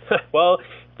 Well,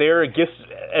 they're gifts.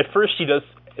 At first she does,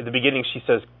 at the beginning she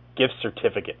says gift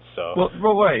certificates. So.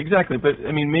 Well, right, exactly. But,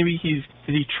 I mean, maybe is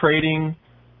he trading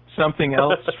something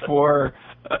else for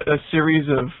a series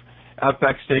of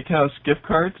Outback Steakhouse gift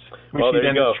cards, which he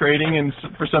then is trading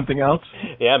for something else?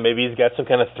 Yeah, maybe he's got some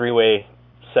kind of three-way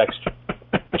sex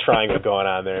triangle going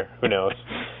on there. Who knows?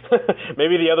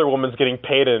 Maybe the other woman's getting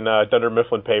paid in Dunder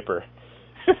Mifflin paper.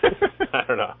 I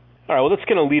don't know. All right, well, that's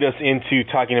going to lead us into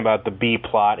talking about the B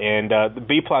plot, and the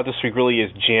B plot this week really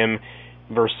is Jim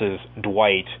versus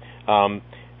Dwight. I'm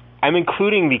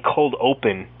including the cold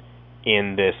open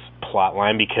in this plot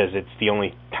line because it's the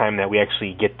only time that we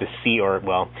actually get to see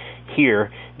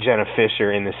hear Jenna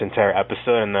Fischer in this entire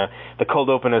episode, and the cold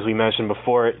open, as we mentioned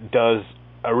before, does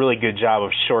a really good job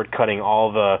of shortcutting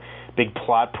all the big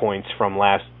plot points from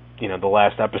the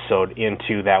last episode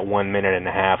into that 1 minute and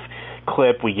a half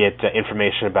clip. We get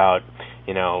information about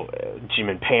Jim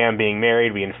and Pam being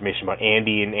married. We get information about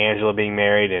Andy and Angela being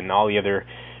married, and all the other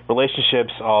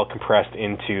relationships all compressed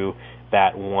into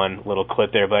that one little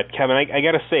clip there. But Kevin, I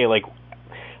got to say,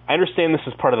 I understand this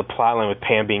is part of the plot line with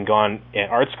Pam being gone at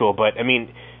art school, but I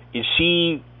mean, is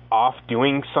she off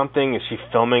doing something? Is she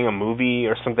filming a movie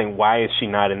or something? Why is she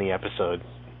not in the episode?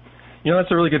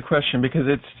 That's a really good question because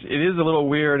it is a little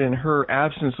weird, and her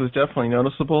absence was definitely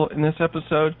noticeable in this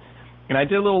episode. And I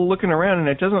did a little looking around, and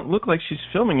it doesn't look like she's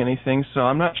filming anything, so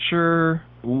I'm not sure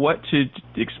what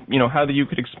how you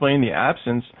could explain the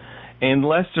absence,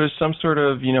 unless there's some sort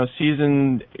of,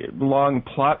 season-long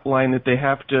plot line that they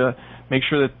have to make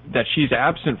sure that she's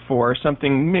absent for,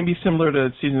 something maybe similar to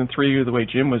season 3, the way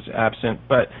Jim was absent.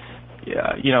 But,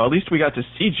 at least we got to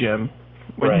see Jim.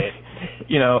 Right.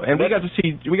 And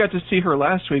we got to see her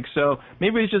last week, so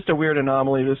maybe it's just a weird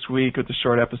anomaly this week with the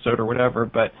short episode or whatever,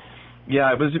 but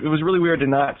yeah, it was really weird to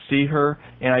not see her,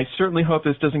 and I certainly hope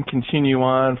this doesn't continue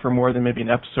on for more than maybe an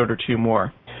episode or two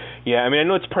more. Yeah, I mean, I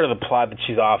know it's part of the plot that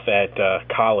she's off at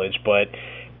college, but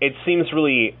it seems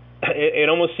really, it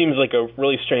almost seems like a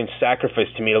really strange sacrifice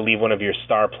to me to leave one of your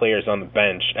star players on the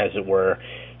bench, as it were,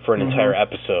 for an entire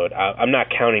episode. I'm not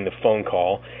counting the phone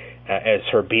call as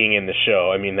her being in the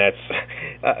show. I mean, that's,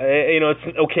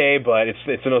 it's okay, but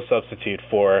it's no substitute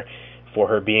for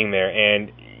her being there.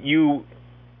 And you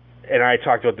and I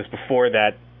talked about this before,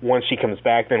 that once she comes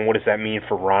back, then what does that mean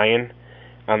for Ryan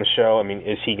on the show? I mean,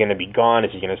 is he going to be gone?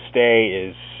 Is he going to stay?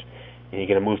 Is he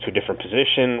going to move to a different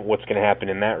position? What's going to happen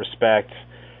in that respect?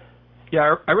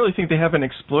 Yeah, I really think they haven't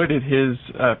exploited his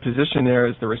position there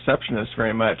as the receptionist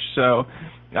very much. So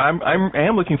I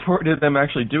am looking forward to them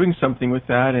actually doing something with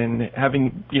that and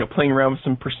having, playing around with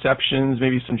some perceptions,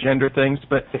 maybe some gender things.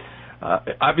 But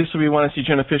obviously we want to see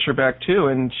Jenna Fisher back too,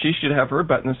 and she should have her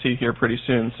butt in the seat here pretty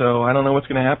soon. So I don't know what's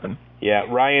going to happen. Yeah,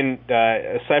 Ryan,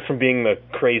 aside from being the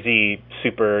crazy,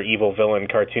 super evil villain,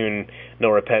 cartoon, no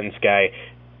repentance guy,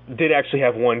 did actually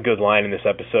have one good line in this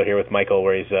episode here with Michael,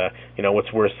 where he's,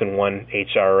 what's worse than one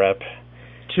HR rep?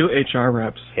 2 HR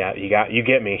reps. Yeah, you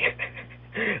get me.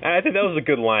 I think that was a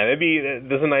good line.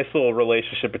 There's a nice little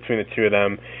relationship between the two of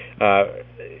them.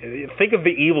 Think of the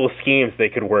evil schemes they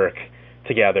could work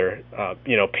together.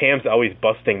 Pam's always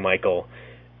busting Michael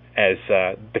as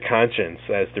the conscience,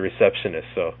 as the receptionist.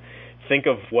 So think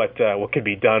of what could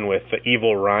be done with the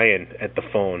evil Ryan at the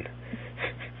phone.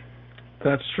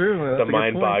 That's true. That's the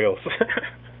mind boggles.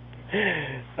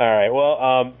 All right.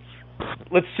 Well,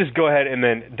 let's just go ahead and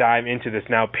then dive into this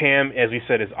now. Pam, as we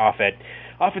said, is off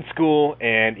at school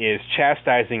and is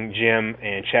chastising Jim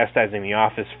and chastising the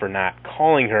office for not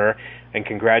calling her and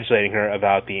congratulating her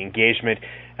about the engagement.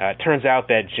 It turns out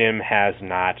that Jim has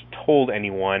not told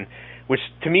anyone, which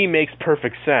to me makes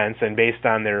perfect sense, and based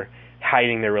on their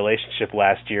hiding their relationship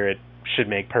last year, it should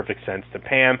make perfect sense to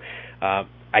Pam.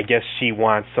 I guess she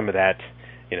wants some of that,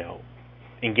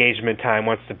 engagement time,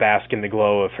 wants to bask in the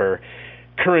glow of her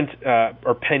current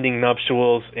or pending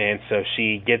nuptials, and so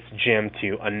she gets Jim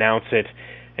to announce it.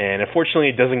 And unfortunately,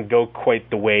 it doesn't go quite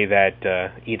the way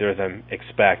that either of them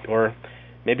expect, or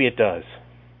maybe it does.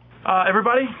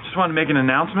 Everybody, just wanted to make an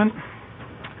announcement.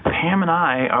 Pam and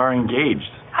I are engaged.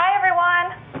 Hi,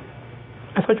 everyone.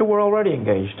 I thought you were already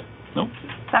engaged. Nope.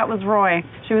 That was Roy.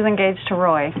 She was engaged to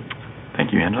Roy.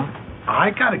 Thank you, Angela.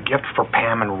 I got a gift for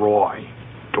Pam and Roy.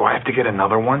 Do I have to get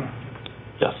another one?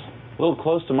 Yes. A little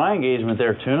close to my engagement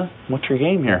there, Tuna. What's your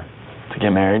game here? To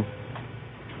get married.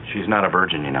 She's not a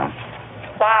virgin,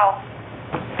 Wow.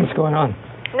 What's going on?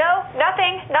 No,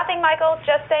 nothing, Michael.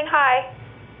 Just saying hi.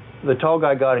 The tall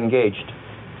guy got engaged.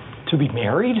 To be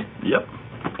married? Yep.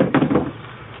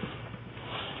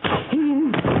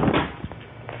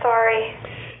 Sorry.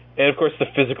 And, of course, the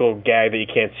physical gag that you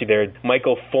can't see there.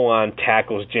 Michael full-on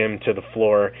tackles Jim to the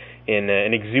floor in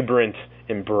an exuberant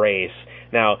embrace.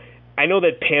 Now, I know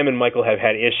that Pam and Michael have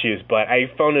had issues, but I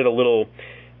found it a little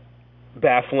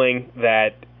baffling that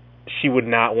she would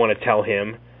not want to tell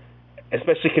him,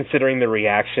 especially considering the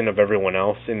reaction of everyone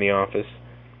else in the office.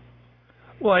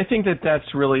 Well, I think that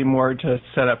that's really more to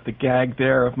set up the gag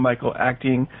there of Michael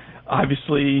acting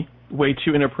obviously way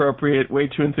too inappropriate, way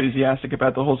too enthusiastic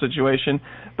about the whole situation.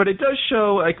 But it does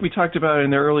show, like we talked about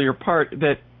in the earlier part,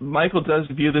 that Michael does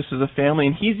view this as a family,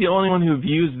 and he's the only one who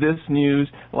views this news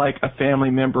like a family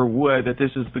member would, that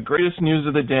this is the greatest news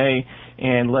of the day,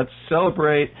 and let's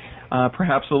celebrate,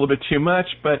 perhaps a little bit too much,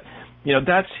 but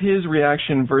that's his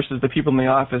reaction versus the people in the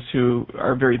office who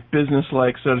are very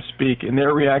businesslike, so to speak, and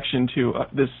their reaction to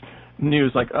this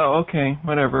news, like, oh, okay,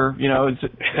 whatever, how's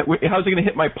it going to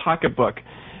hit my pocketbook?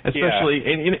 Especially,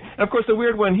 yeah. And of course, the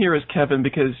weird one here is Kevin,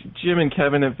 because Jim and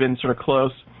Kevin have been sort of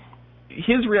close.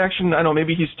 His reaction, I don't know,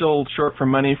 maybe he's still short for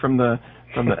money from the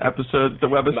episode, the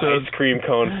webisodes. The ice cream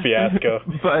cone fiasco.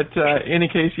 But in any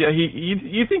case, yeah,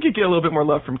 you think you'd get a little bit more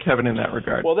love from Kevin in that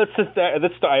regard. Well, that's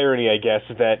the irony, I guess,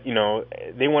 is that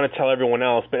they want to tell everyone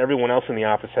else, but everyone else in the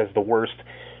office has the worst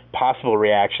possible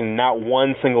reaction. Not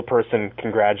one single person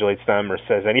congratulates them or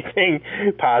says anything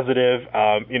positive.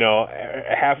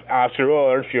 Half Oscar,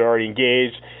 aren't you already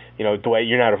engaged? Dwight,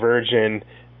 you're not a virgin.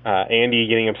 Andy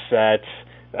getting upset.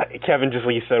 Kevin, just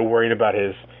like you said, worrying about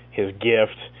his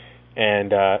gift.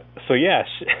 And so, yeah,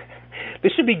 they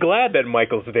should be glad that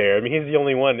Michael's there. I mean, he's the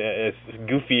only one as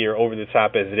goofy or over the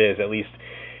top as it is. At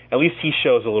least he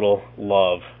shows a little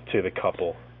love to the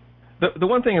couple. The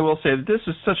one thing I will say is this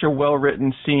is such a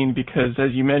well-written scene because,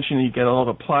 as you mentioned, you get all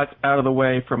the plot out of the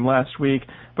way from last week,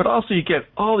 but also you get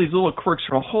all these little quirks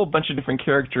from a whole bunch of different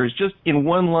characters just in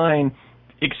one line.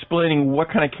 explaining what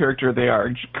kind of character they are.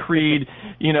 Creed,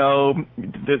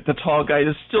 the tall guy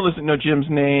still doesn't know Jim's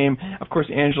name. Of course,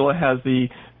 Angela has the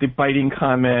biting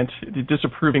comment, the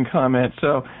disapproving comment.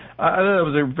 So I thought it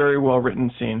was a very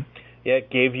well-written scene. Yeah,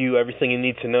 it gave you everything you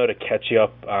need to know to catch you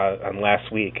up on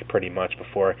last week, pretty much,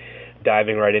 before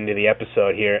diving right into the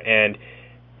episode here. And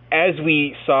as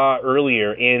we saw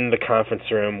earlier in the conference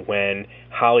room when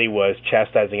Holly was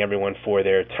chastising everyone for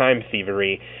their time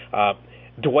thievery,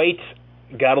 Dwight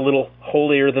got a little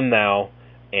holier-than-thou,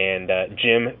 and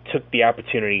Jim took the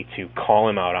opportunity to call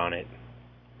him out on it.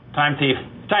 Time thief.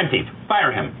 Time thief.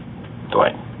 Fire him.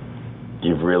 Dwight,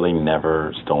 you've really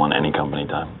never stolen any company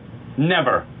time?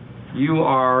 Never. You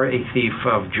are a thief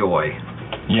of joy.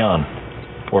 Jan,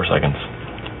 4 seconds.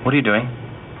 What are you doing?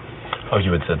 Oh,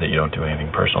 you had said that you don't do anything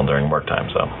personal during work time,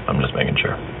 so I'm just making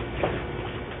sure.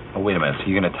 Oh, wait a minute. So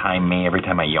you're going to time me every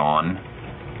time I yawn?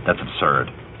 That's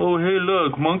absurd. Oh, hey,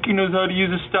 look. Monkey knows how to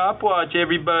use a stopwatch,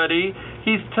 everybody.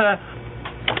 He's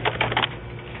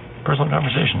Personal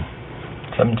conversation.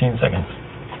 17 seconds.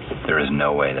 There is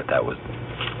no way that was...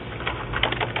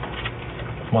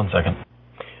 1 second.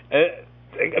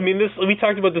 We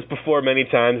talked about this before many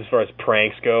times as far as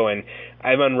pranks go, and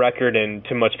I'm on record, and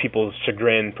to much people's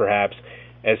chagrin, perhaps,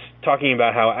 as talking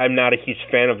about how I'm not a huge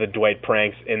fan of the Dwight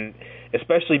pranks, and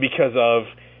especially because of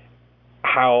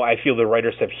how I feel the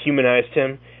writers have humanized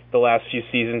him the last few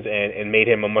seasons and made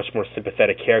him a much more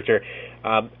sympathetic character.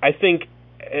 I think,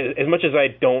 as much as I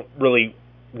don't really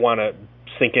want to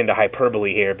sink into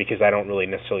hyperbole here, because I don't really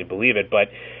necessarily believe it, but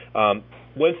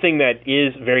one thing that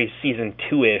is very season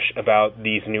 2-ish about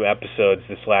these new episodes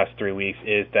this last 3 weeks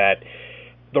is that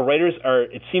the writers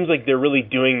it seems like they're really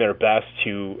doing their best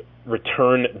to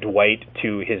return Dwight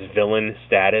to his villain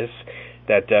status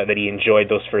that he enjoyed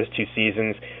those first 2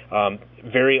 seasons.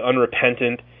 Very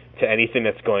unrepentant to anything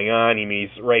that's going on.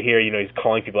 He's right here, he's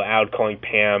calling people out, calling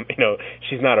Pam,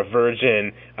 she's not a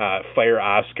virgin, fire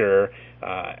Oscar,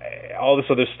 all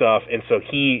this other stuff. And so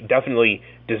he definitely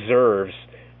deserves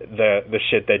the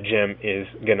shit that Jim is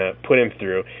gonna put him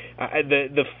through.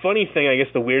 The funny thing, I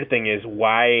guess the weird thing is,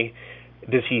 why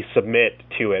does he submit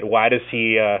to it? Why does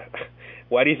he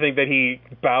why do you think that he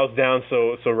bows down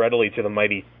so readily to the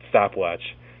mighty stopwatch?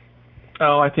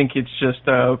 Oh, I think it's just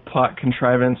a plot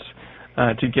contrivance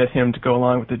to get him to go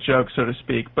along with the joke, so to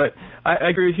speak. But I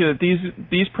agree with you that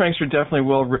these pranks are definitely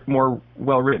more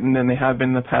well written than they have been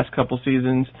in the past couple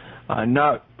seasons.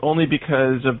 Not only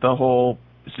because of the whole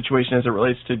situation as it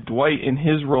relates to Dwight in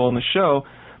his role in the show,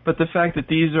 but the fact that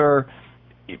these are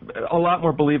a lot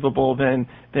more believable than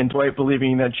Dwight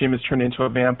believing that Jim is turned into a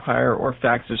vampire or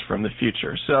faxes from the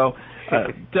future. So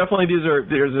definitely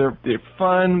they're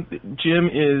fun. Jim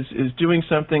is doing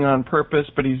something on purpose,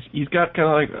 but he's got kind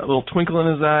of like a little twinkle in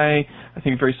his eye, I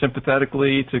think very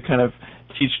sympathetically, to kind of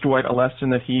teach Dwight a lesson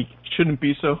that he shouldn't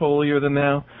be so holier than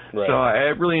thou. Right. So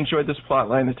I really enjoyed this plot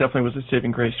line. It definitely was a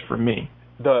saving grace for me.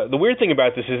 The weird thing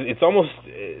about this is it's almost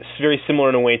very similar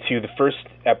in a way to the first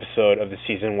episode of the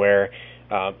season where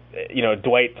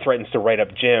Dwight threatens to write up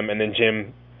Jim, and then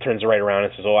Jim turns right around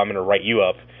and says, "Oh, I'm going to write you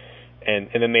up," and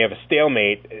then they have a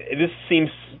stalemate. This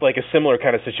seems like a similar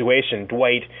kind of situation.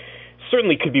 Dwight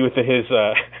certainly could be within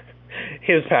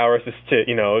his powers to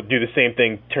do the same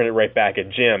thing, turn it right back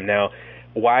at Jim. Now,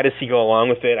 why does he go along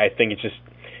with it? I think it's just,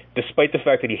 despite the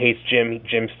fact that he hates Jim,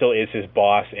 Jim still is his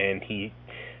boss, and he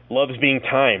loves being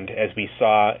timed, as we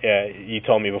saw, you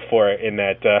told me before, in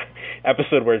that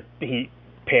episode where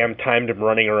Pam timed him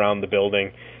running around the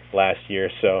building last year.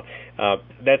 So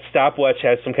that stopwatch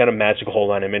has some kind of magical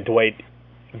hold on him, and Dwight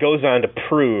goes on to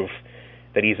prove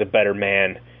that he's a better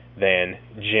man than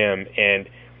Jim. And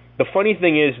the funny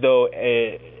thing is, though,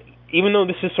 even though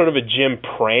this is sort of a Jim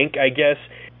prank, I guess,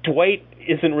 Dwight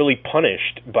isn't really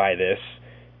punished by this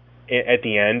at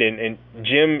the end, and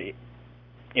Jim,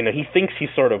 he thinks he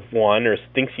sort of won, or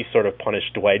thinks he sort of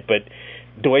punished Dwight, but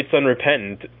Dwight's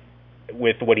unrepentant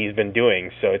with what he's been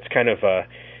doing, so it's kind of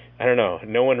I don't know,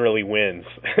 no one really wins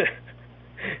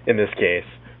in this case.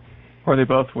 Or they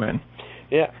both win.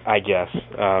 Yeah, I guess.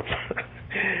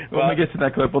 When we get to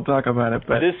that clip, we'll talk about it.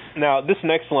 But this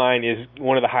next line is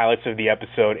one of the highlights of the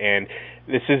episode, and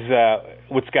this is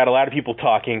what's got a lot of people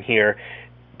talking here.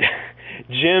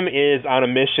 Jim is on a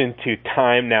mission to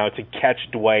time now to catch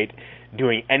Dwight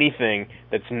doing anything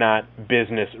that's not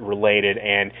business related,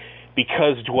 and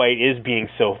because Dwight is being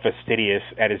so fastidious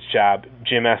at his job,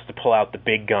 Jim has to pull out the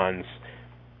big guns.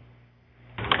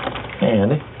 Hey,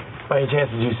 Andy. By any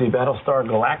chance, did you see Battlestar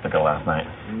Galactica last night?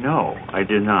 No, I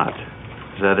did not.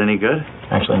 Is that any good?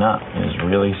 Actually not. It was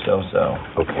really so-so.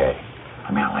 Okay.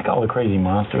 I mean, I like all the crazy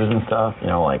monsters and stuff,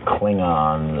 like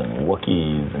Klingons and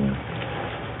Wookiees and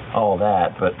all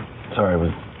that, but sorry,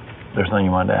 was there something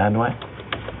you wanted to add, Dwight?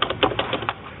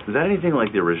 Is that anything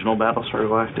like the original Battlestar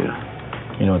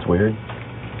Galactica? You know what's weird?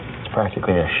 It's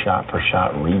practically a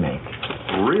shot-for-shot remake.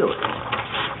 Really?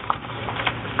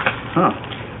 Huh.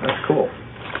 That's cool.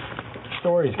 The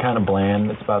story's kind of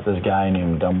bland. It's about this guy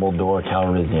named Dumbledore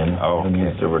Calrissian who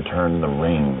needs to return the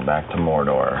ring back to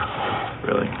Mordor.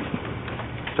 Really?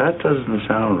 That doesn't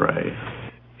sound right.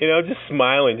 You know, just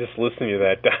smiling, just listening to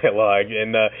that dialogue.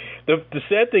 And the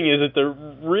sad thing is that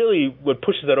really what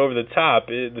pushes that over the top,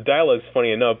 the dialogue's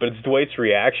funny enough, but it's Dwight's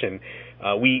reaction.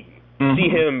 We see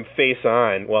him face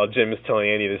on while Jim is telling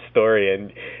Andy this story,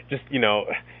 and just, you know,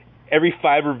 every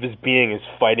fiber of his being is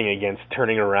fighting against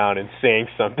turning around and saying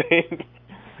something.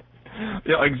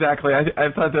 Yeah, exactly. I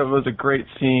thought that was a great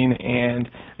scene, and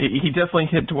he definitely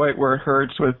hit Dwight where it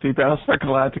hurts with the Battlestar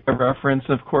Galactica reference,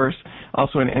 of course,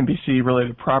 also an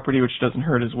NBC-related property, which doesn't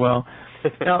hurt as well.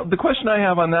 Now, the question I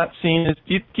have on that scene is,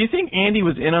 do you think Andy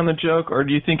was in on the joke, or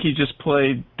do you think he just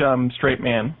played dumb straight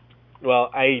man?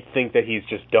 Well, I think that he's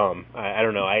just dumb. I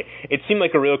don't know. It seemed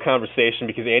like a real conversation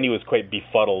because Andy was quite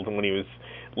befuddled when he was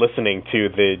listening to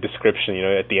the description, you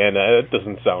know, at the end. That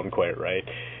doesn't sound quite right.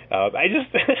 I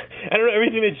don't know,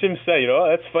 everything that Jim said, you know,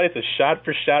 that's funny, it's a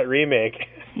shot-for-shot remake.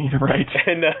 You're right.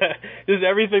 And just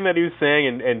everything that he was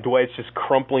saying, and Dwight's just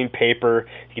crumpling paper.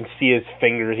 You can see his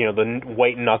fingers, you know, the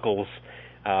white knuckles,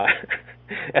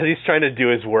 as he's trying to do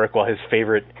his work while his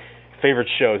favorite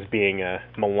show is being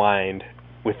maligned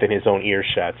within his own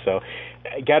earshot. So,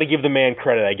 got to give the man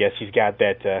credit, I guess. He's got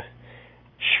that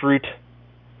shrewd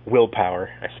willpower,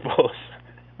 I suppose.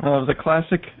 Well, it was a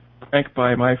classic prank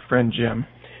by my friend Jim.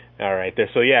 All right, there.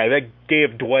 So yeah, that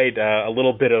gave Dwight a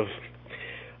little bit of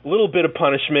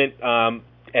punishment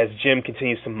as Jim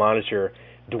continues to monitor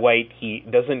Dwight. He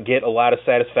doesn't get a lot of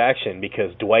satisfaction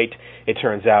because Dwight, it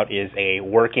turns out, is a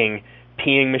working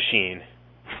peeing machine.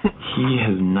 He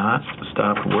has not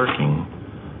stopped working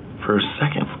for a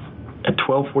second. At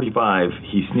 12:45,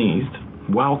 he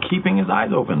sneezed while keeping his eyes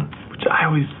open, which I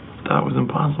always thought was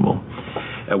impossible.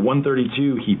 At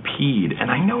 1:32, he peed, and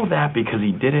I know that because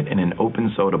he did it in an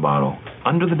open soda bottle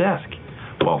under the desk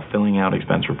while filling out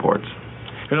expense reports.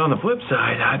 And on the flip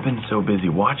side, I've been so busy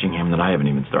watching him that I haven't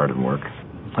even started work.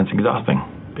 That's exhausting,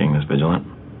 being this vigilant.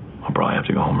 I'll probably have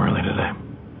to go home early today.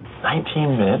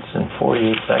 19 minutes and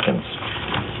 48 seconds.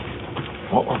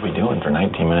 What were we doing for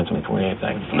 19 minutes and 48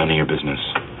 seconds? None of your business.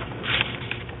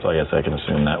 So I guess I can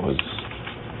assume that was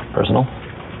personal?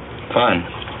 Fine.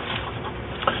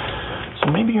 So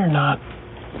maybe you're not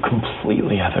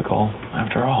completely ethical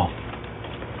after all.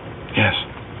 Yes.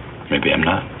 Maybe I'm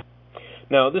not.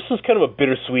 Now, this is kind of a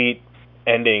bittersweet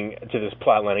ending to this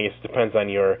plot line. I guess it depends on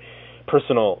your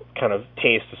personal kind of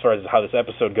taste as far as how this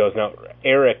episode goes. Now,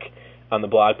 Eric on the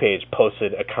blog page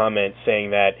posted a comment saying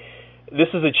that this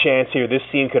is a chance here. This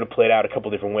scene could have played out a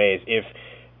couple different ways. If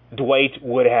Dwight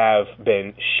would have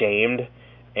been shamed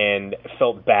and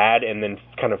felt bad and then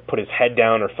kind of put his head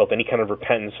down or felt any kind of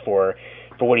repentance for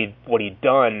what he'd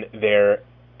done there,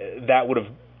 that would have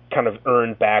kind of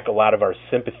earned back a lot of our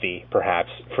sympathy, perhaps,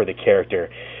 for the character.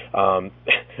 I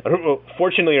don't know,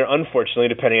 fortunately or unfortunately,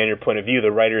 depending on your point of view,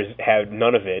 the writers have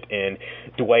none of it, and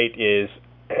Dwight is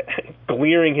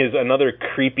glaring another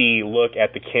creepy look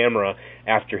at the camera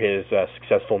after his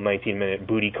successful 19-minute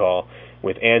booty call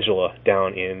with Angela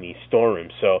down in the storeroom.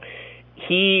 So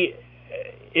he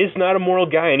is not a moral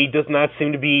guy, and he does not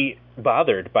seem to be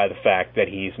bothered by the fact that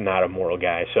he's not a moral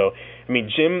guy. So, I mean,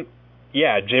 Jim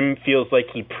feels like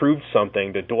he proved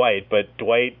something to Dwight, but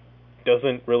Dwight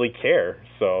doesn't really care.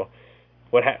 So,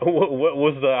 what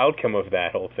was the outcome of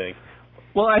that whole thing?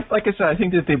 Well, like I said, I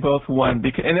think that they both won,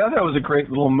 and I thought it was a great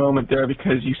little moment there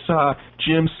because you saw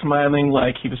Jim smiling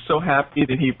like he was so happy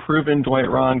that he'd proven Dwight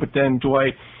wrong, but then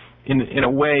Dwight, in a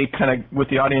way, kind of with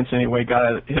the audience anyway,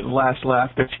 got his last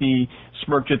laugh because he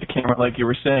smirked at the camera, like you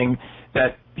were saying,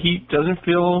 that he doesn't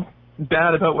feel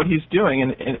bad about what he's doing,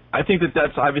 and I think that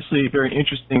that's obviously a very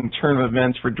interesting turn of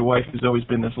events for Dwight, who's always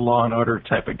been this law and order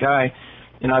type of guy,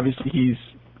 and obviously he's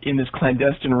in this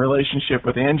clandestine relationship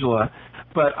with Angela.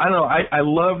 But I don't know, I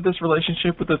love this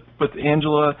relationship with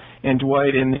Angela and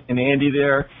Dwight and Andy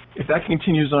there. If that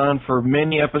continues on for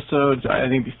many episodes, I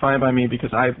think it'd be fine by me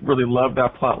because I really love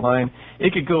that plot line.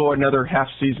 It could go another half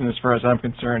season as far as I'm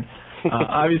concerned.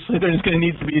 Obviously, there's going to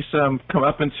need to be some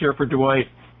comeuppance here for Dwight,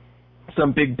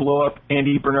 some big blow-up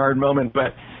Andy Bernard moment,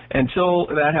 but until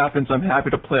that happens, I'm happy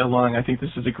to play along. I think this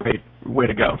is a great way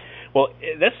to go. Well,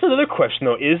 that's another question,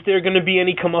 though. Is there going to be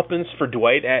any comeuppance for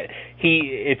Dwight?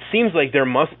 It seems like there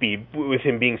must be, with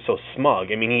him being so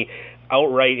smug. I mean, he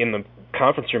outright in the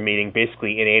conference room meeting,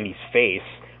 basically in Andy's face,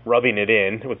 rubbing it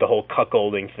in with the whole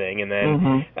cuckolding thing, and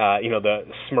then the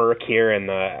smirk here, and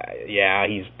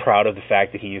he's proud of the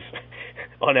fact that he's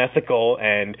unethical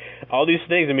and all these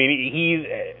things. I mean,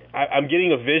 I'm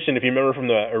getting a vision, if you remember from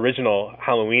the original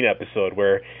Halloween episode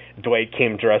where Dwight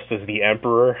came dressed as the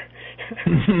Emperor.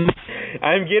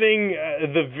 I'm getting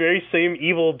the very same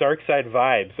evil dark side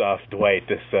vibes off Dwight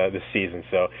this season.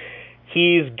 So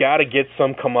he's got to get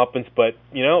some comeuppance. But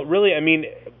really, I mean,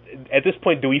 at this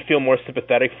point, do we feel more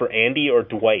sympathetic for Andy or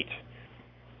Dwight?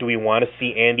 Do we want to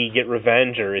see Andy get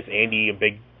revenge, or is Andy as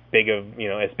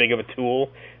big of a tool,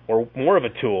 or more of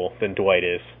a tool than Dwight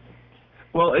is?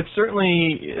 Well, it's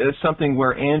certainly something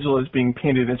where Angela is being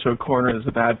painted into a corner as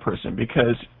a bad person,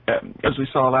 because as we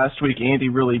saw last week, Andy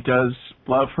really does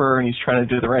love her and he's trying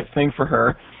to do the right thing for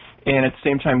her. And at the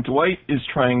same time, Dwight is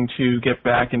trying to get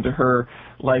back into her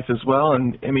life as well.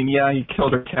 And, I mean, yeah, he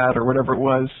killed her cat or whatever it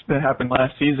was that happened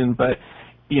last season, but,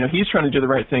 he's trying to do the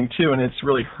right thing too. And it's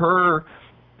really her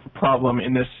problem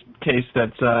in this case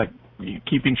that's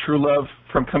keeping true love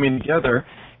from coming together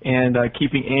and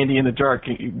keeping Andy in the dark.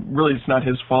 Really, it's not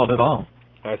his fault at all.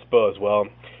 I suppose. Well,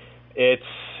 it's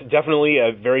definitely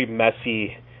a very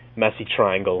messy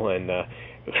triangle, and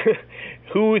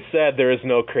who said there is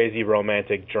no crazy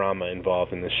romantic drama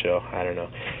involved in this show? I don't know.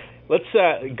 Let's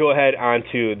go ahead on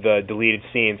to the deleted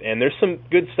scenes, and there's some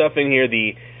good stuff in here.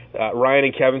 The Ryan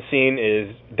and Kevin scene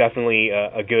is definitely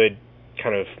a good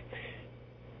kind of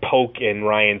poke in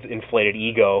Ryan's inflated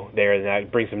ego there, and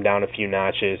that brings him down a few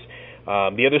notches.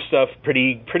 The other stuff,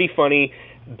 pretty funny,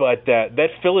 but that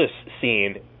Phyllis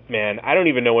scene, man, I don't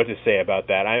even know what to say about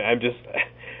that.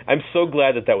 I'm so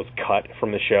glad that was cut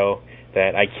from the show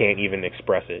that I can't even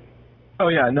express it. Oh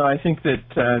yeah, no, I think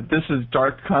that this is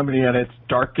dark comedy at its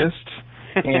darkest,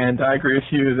 and I agree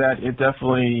with you that it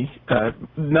definitely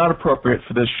not appropriate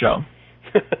for this show.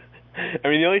 I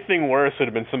mean, the only thing worse would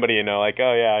have been somebody, like,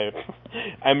 oh yeah,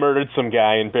 I murdered some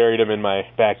guy and buried him in my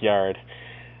backyard.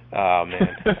 Oh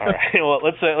man! All right, well,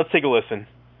 let's take a listen.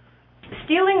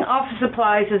 Stealing office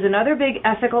supplies is another big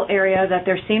ethical area that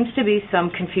there seems to be some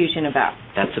confusion about.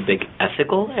 That's a big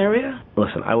ethical area?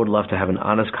 Listen, I would love to have an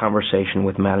honest conversation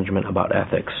with management about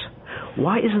ethics.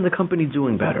 Why isn't the company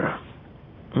doing better?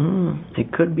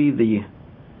 It could be the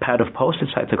pad of postage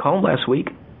I took home last week.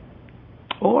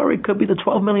 Or it could be the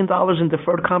 $12 million in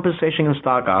deferred compensation and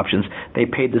stock options they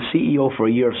paid the CEO for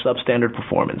a year of substandard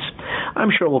performance. I'm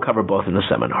sure we'll cover both in the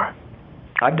seminar.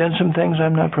 I've done some things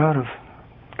I'm not proud of.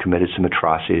 Committed some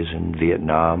atrocities in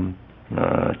Vietnam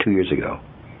 2 years ago.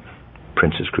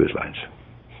 Princess Cruise Lines.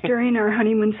 During our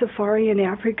honeymoon safari in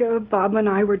Africa, Bob and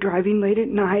I were driving late at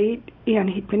night, and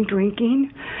he'd been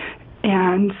drinking,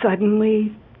 and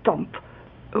suddenly, thump,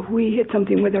 we hit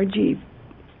something with our Jeep.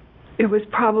 It was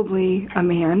probably a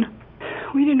man.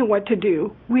 We didn't know what to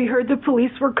do. We heard the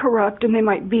police were corrupt and they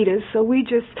might beat us, so we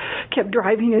just kept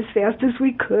driving as fast as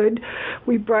we could.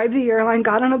 We bribed the airline,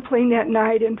 got on a plane that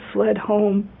night, and fled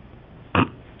home.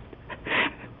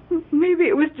 Maybe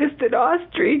it was just an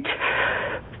ostrich.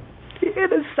 He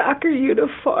had a soccer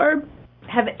uniform.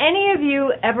 Have any of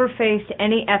you ever faced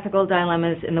any ethical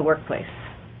dilemmas in the workplace?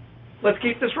 Let's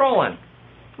keep this rolling.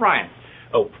 Ryan.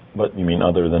 Oh, but you mean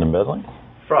other than embezzling?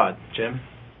 Fraud, Jim.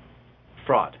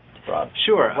 Fraud.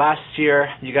 Sure. Last year,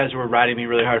 you guys were riding me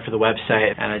really hard for the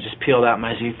website, and I just peeled out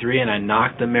my Z3 and I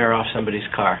knocked the mirror off somebody's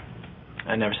car.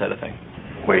 I never said a thing.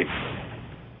 Wait.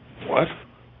 What?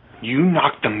 You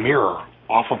knocked the mirror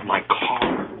off of my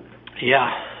car? Yeah.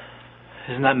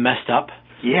 Isn't that messed up?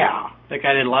 Yeah. That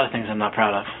guy did a lot of things I'm not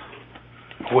proud of.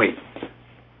 Wait.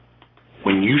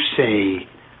 When you say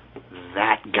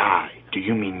that guy, do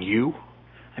you mean you?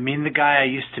 I mean the guy I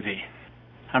used to be.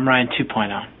 I'm Ryan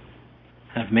 2.0.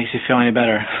 And if it makes you feel any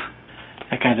better,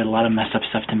 that guy did a lot of messed up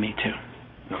stuff to me, too.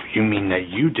 No, you mean that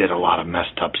you did a lot of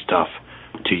messed up stuff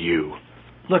to you.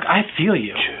 Look, I feel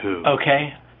you. Too.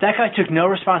 Okay? That guy took no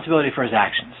responsibility for his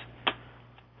actions.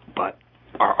 But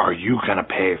are you going to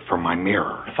pay for my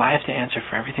mirror? If I have to answer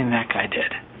for everything that guy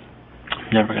did,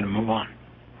 I'm never going to move on.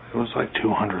 It was like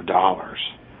 $200.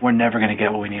 We're never going to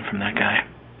get what we need from that guy.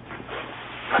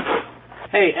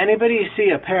 Hey, anybody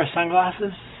see a pair of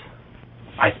sunglasses?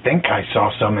 I think I saw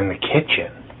some in the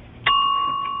kitchen.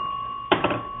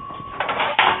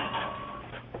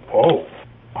 Oh,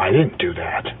 I didn't do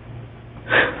that.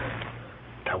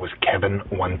 That was Kevin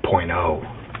 1.0.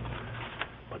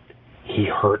 But he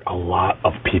hurt a lot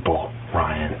of people,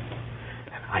 Ryan.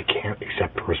 And I can't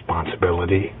accept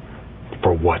responsibility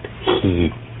for what he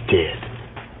did.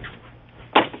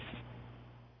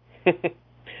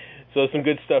 So some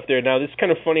good stuff there. Now, this is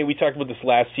kind of funny. We talked about this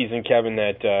last season, Kevin,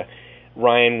 that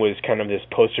Ryan was kind of this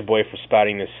poster boy for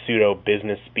spouting this pseudo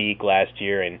business speak last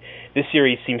year, and this year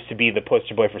he seems to be the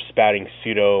poster boy for spouting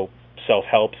pseudo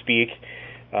self-help speak.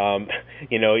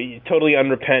 Totally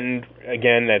unrepentant.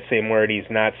 Again, that same word. He's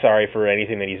not sorry for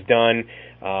anything that he's done.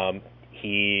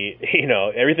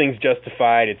 Everything's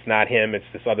justified. It's not him. It's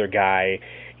this other guy.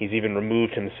 He's even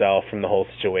removed himself from the whole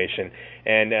situation.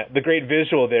 And the great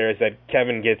visual there is that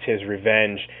Kevin gets his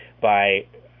revenge by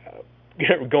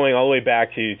going all the way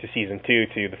back to season 2,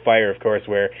 to the fire, of course,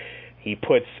 where he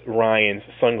puts Ryan's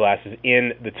sunglasses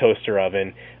in the toaster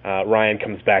oven. Ryan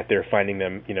comes back there finding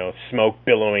them, smoke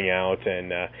billowing out,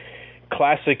 and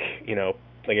classic,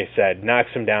 like I said, knocks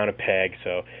him down a peg.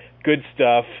 So good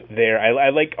stuff there. I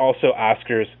like also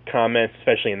Oscar's comments,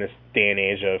 especially in this day and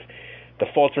age of the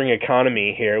faltering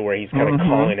economy here, where he's kind of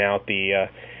calling out the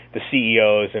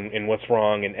CEOs and what's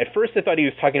wrong. And at first I thought he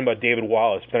was talking about David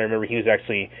Wallace, but then I remember he was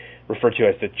actually referred to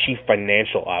as the chief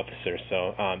financial officer.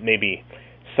 So maybe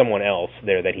someone else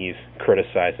there that he's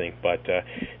criticizing, but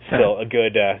still a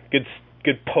good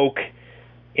poke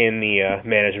in the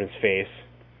management's face.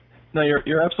 No,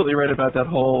 you're absolutely right about that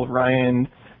whole Ryan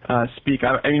speak.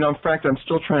 In fact, I'm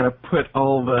still trying to put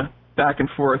all the back and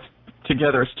forth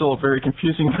together. It's still very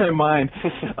confusing in my mind.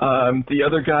 The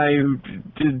other guy who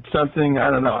did something, I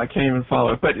don't know, I can't even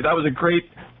follow it. But that was a great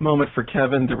moment for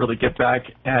Kevin to really get back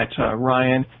at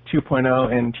Ryan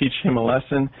 2.0 and teach him a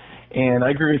lesson. And I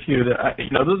agree with you that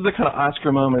those are the kind of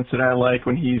Oscar moments that I like,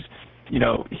 when he's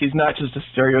not just a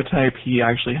stereotype. He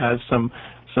actually has some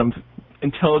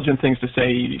intelligent things to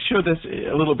say. He showed this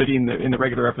a little bit in the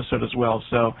regular episode as well.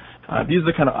 So these are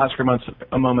the kind of Oscar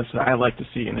moments that I like to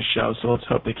see in the show. So let's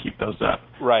hope they keep those up.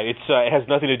 Right. It has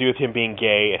nothing to do with him being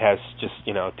gay. It has just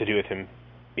to do with him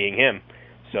being him.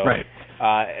 So right.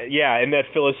 And that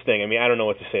Phyllis thing. I don't know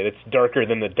what to say. It's darker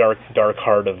than the dark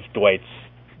heart of Dwight's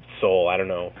soul. I don't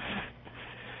know.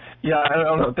 Yeah, I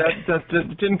don't know. That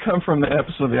didn't come from the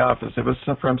episode of The Office. It was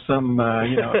from some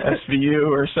SVU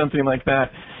or something like that.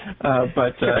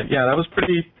 But that was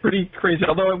pretty crazy.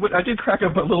 Although I did crack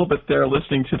up a little bit there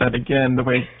listening to that again, the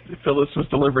way Phyllis was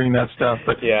delivering that stuff.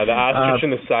 But yeah, the ostrich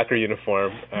in the soccer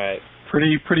uniform. All right.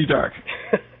 Pretty dark.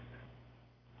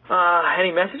 Any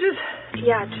messages?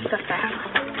 Yeah, just a fax.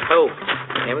 Oh,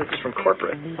 damn it, this is from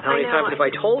corporate. How many times have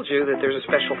I told you that there's a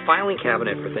special filing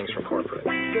cabinet for things from corporate?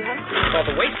 It's called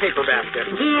the waste paper basket.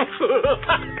 Did we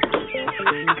get a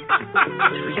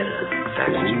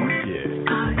fax this morning?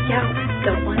 Yeah,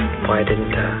 the one. Why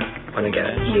didn't I get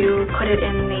it? You put it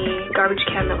in the garbage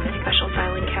can that was a special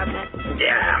filing cabinet.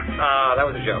 Yeah, that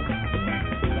was a joke.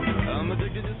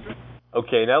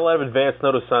 Okay, not a lot of advance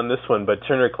notice on this one, but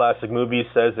Turner Classic Movies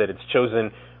says that it's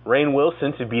chosen Rainn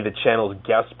Wilson to be the channel's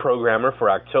guest programmer for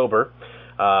October.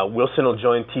 Wilson will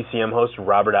join TCM host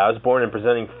Robert Osborne in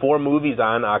presenting 4 movies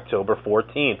on October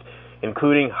 14th,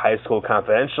 including High School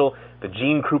Confidential, The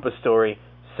Gene Krupa Story,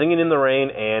 Singing in the Rain,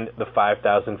 and The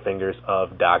 5,000 Fingers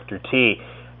of Dr. T.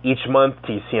 Each month,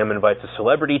 TCM invites a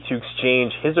celebrity to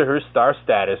exchange his or her star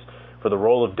status for the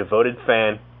role of devoted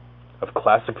fan of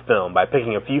classic film by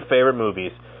picking a few favorite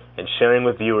movies and sharing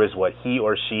with viewers what he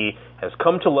or she has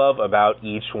come to love about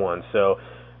each one. So,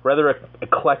 rather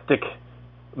eclectic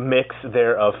mix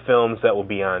there of films that will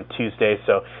be on Tuesday.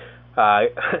 So,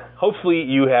 hopefully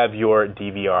you have your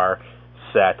DVR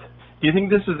set. Do you think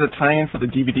this is a tie-in for the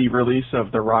DVD release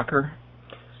of The Rocker?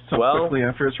 So quickly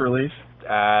after its release?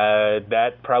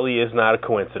 That probably is not a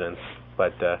coincidence.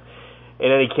 But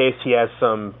in any case, he has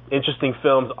some interesting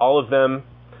films. All of them,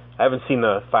 I haven't seen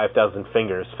the 5,000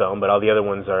 Fingers film, but all the other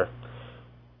ones are,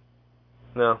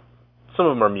 some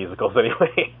of them are musicals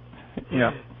anyway.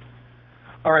 Yeah.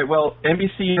 All right, well,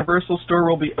 NBC Universal Store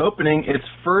will be opening its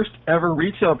first ever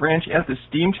retail branch at the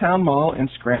Steamtown Mall in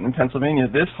Scranton, Pennsylvania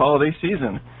this holiday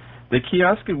season. The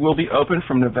kiosk will be open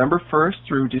from November 1st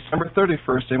through December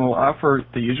 31st and will offer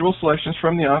the usual selections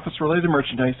from the office-related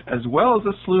merchandise as well as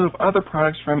a slew of other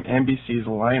products from NBC's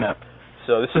lineup.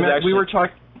 So this is actually...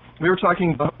 We were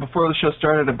talking before the show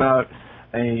started about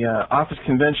a office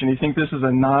convention. Do you think this is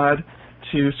a nod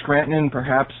to Scranton and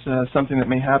perhaps something that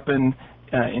may happen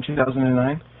in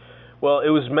 2009? Well, it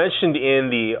was mentioned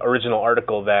in the original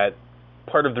article that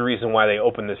part of the reason why they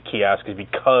opened this kiosk is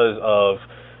because of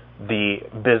the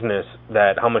business,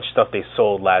 how much stuff they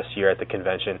sold last year at the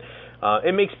convention.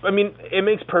 It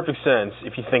makes perfect sense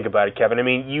if you think about it, Kevin. I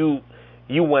mean,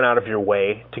 you went out of your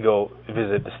way to go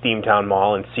visit the Steamtown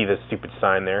Mall and see this stupid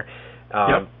sign there.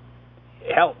 Yep.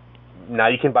 Hell, now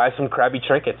you can buy some crappy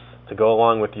trinkets to go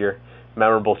along with your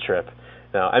memorable trip.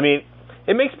 Now, I mean,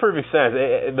 it makes perfect sense.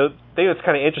 The thing that's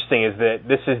kind of interesting is that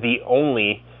this is the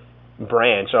only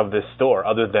branch of this store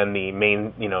other than the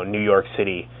main, New York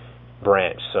City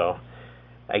branch. So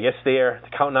I guess they are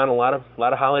counting on a lot of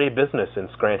holiday business in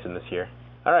Scranton this year.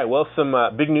 All right, well, some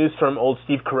big news from old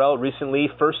Steve Carell recently.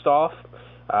 First off,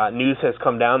 news has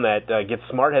come down that Get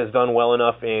Smart has done well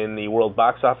enough in the world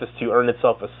box office to earn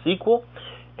itself a sequel,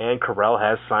 and Carell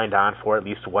has signed on for at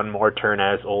least one more turn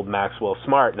as old Maxwell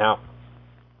Smart. Now,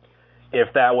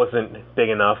 if that wasn't big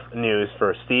enough news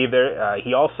for Steve,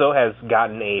 he also has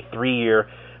gotten a 3-year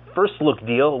first-look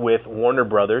deal with Warner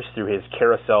Brothers through his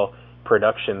Carousel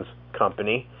Productions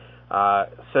company.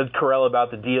 Said Carell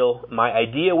about the deal, "My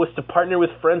idea was to partner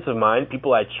with friends of mine,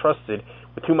 people I trusted,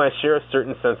 with whom I share a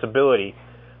certain sensibility.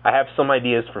 I have some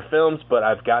ideas for films, but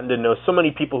I've gotten to know so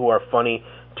many people who are funny,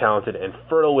 talented, and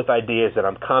fertile with ideas that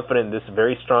I'm confident this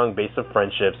very strong base of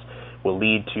friendships will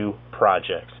lead to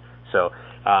projects." So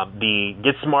the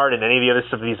Get Smart and any of the other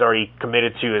stuff that he's already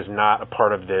committed to is not a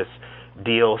part of this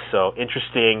deal. So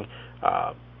interesting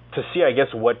to see, I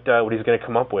guess, what he's going to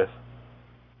come up with.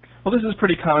 Well, this is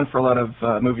pretty common for a lot of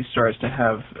movie stars to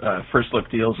have first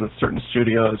look deals with certain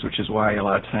studios, which is why a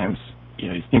lot of times,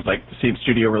 it seems like the same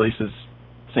studio releases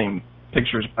same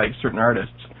pictures by certain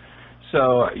artists.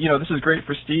 So, this is great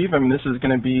for Steve. I mean, this is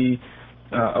going to be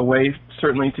a way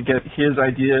certainly to get his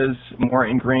ideas more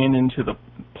ingrained into the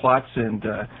plots and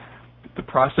the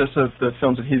process of the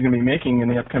films that he's going to be making in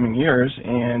the upcoming years.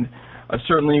 And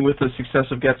certainly with the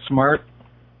success of Get Smart,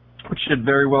 which did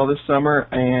very well this summer,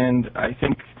 and I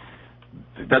think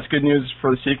that's good news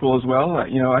for the sequel as well. I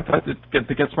thought that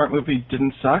the Get Smart movie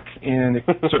didn't suck, and it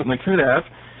certainly could have.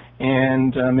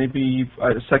 And maybe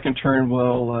a second turn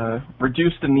will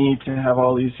reduce the need to have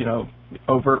all these,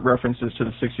 overt references to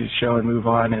the 60s show and move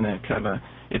on in a kind of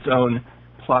its own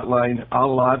plot line a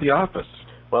la The Office.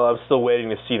 Well, I'm still waiting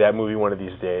to see that movie one of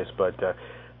these days, but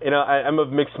I'm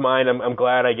of mixed mind. I'm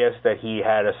glad, I guess, that he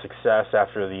had a success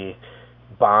after the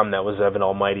bomb that was Evan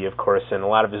Almighty, of course, and a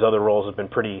lot of his other roles have been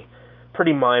pretty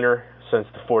minor since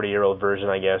the 40-year-old version,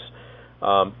 I guess.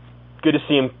 Good to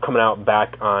see him coming out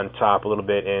back on top a little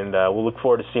bit, and we'll look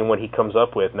forward to seeing what he comes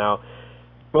up with. Now,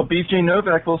 well, B.J.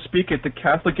 Novak will speak at the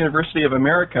Catholic University of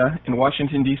America in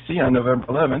Washington, D.C. on November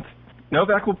 11th.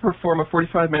 Novak will perform a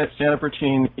 45-minute stand-up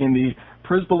routine in the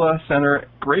Prisbilla Center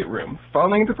Great Room.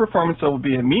 Following the performance, there will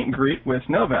be a meet and greet with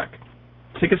Novak.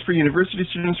 Tickets for university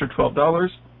students are $12.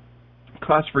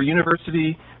 Costs for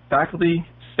university, faculty,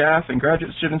 staff, and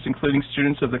graduate students, including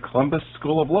students of the Columbus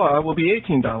School of Law, will be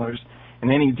 $18. And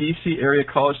any D.C. area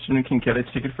college student can get a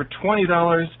ticket for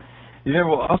 $20. The event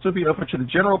will also be open to the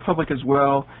general public as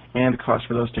well, and the cost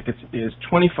for those tickets is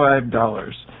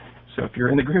 $25. So if you're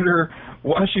in the greater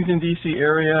Washington, D.C.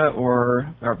 area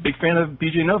or are a big fan of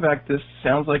B.J. Novak, this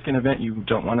sounds like an event you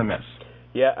don't want to miss.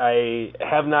 Yeah, I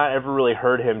have not ever really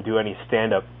heard him do any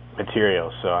stand-up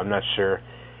material, so I'm not sure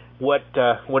what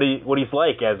he's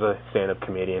like as a stand-up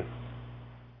comedian.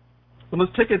 Well,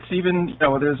 those tickets, even,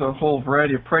 there's a whole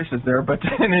variety of prices there, but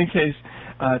in any case,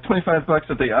 $25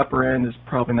 at the upper end is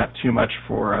probably not too much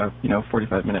for a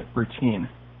 45-minute routine.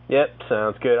 Yep,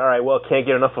 sounds good. All right, well, can't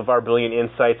get enough of our brilliant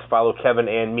insights. Follow Kevin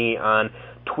and me on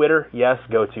Twitter. Yes,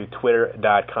 go to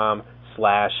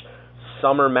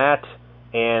twitter.com/SummerMatt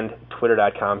and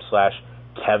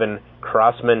twitter.com/Kevin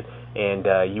Crossman, and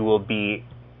you will be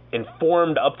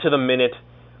informed up to the minute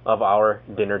of our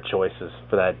dinner choices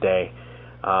for that day.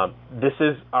 This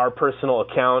is our personal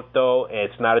account, though.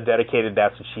 It's not a dedicated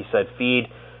That's What She Said feed.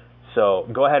 So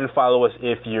go ahead and follow us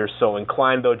if you're so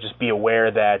inclined, though. Just be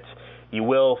aware that you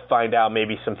will find out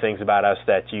maybe some things about us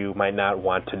that you might not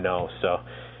want to know. So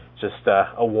just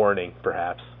a warning,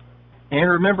 perhaps. And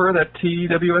remember that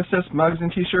TWSS mugs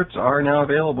and T-shirts are now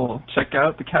available. Check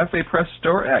out the Cafe Press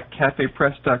store at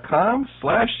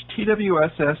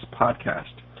cafepress.com/TWSS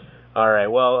podcast. All right,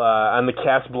 well, on the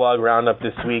Cast Blog Roundup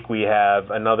this week, we have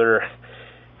another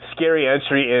scary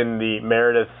entry in the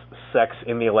Meredith Sex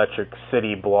in the Electric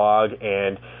City blog,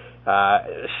 and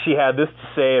she had this to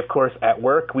say, of course, at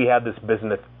work. We had this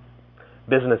business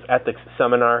ethics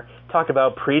seminar. Talk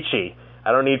about preachy.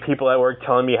 I don't need people at work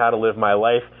telling me how to live my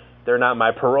life. They're not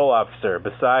my parole officer.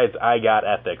 Besides, I got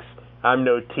ethics. I'm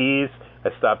no tease. I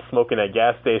stopped smoking at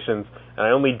gas stations, and I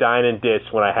only dine and ditch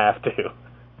when I have to.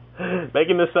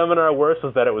 Making the seminar worse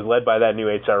was that it was led by that new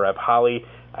HR rep, Holly.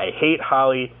 I hate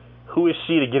Holly. Who is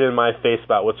she to get in my face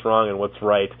about what's wrong and what's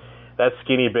right? That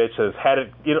skinny bitch has had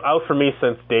it out for me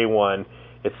since day one.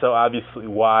 It's so obviously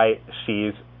why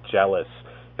she's jealous.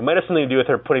 It might have something to do with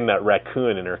her putting that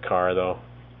raccoon in her car, though.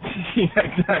 Yeah,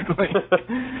 exactly.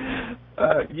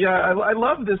 I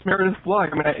love this Meredith blog.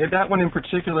 I mean, that one in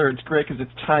particular, it's great because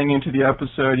it's tying into the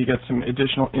episode. You get some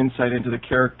additional insight into the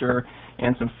character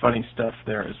and some funny stuff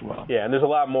there as well. Yeah, and there's a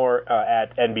lot more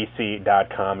at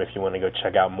NBC.com if you want to go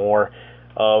check out more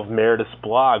of Meredith's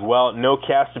blog. Well, no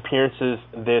cast appearances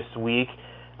this week.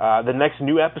 The next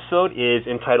new episode is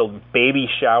entitled Baby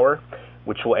Shower,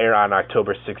 which will air on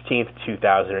October 16th,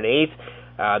 2008.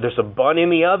 There's a bun in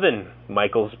the oven.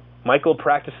 Michael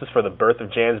practices for the birth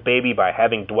of Jan's baby by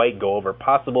having Dwight go over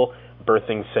possible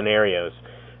birthing scenarios.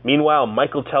 Meanwhile,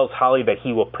 Michael tells Holly that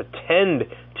he will pretend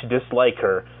to dislike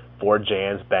her for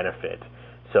Jan's benefit.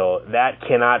 So that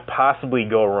cannot possibly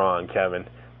go wrong, Kevin.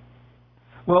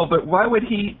 Well, but why would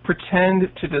he pretend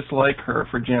to dislike her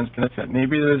for Jan's benefit?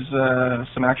 Maybe there's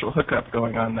some actual hookup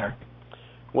going on there.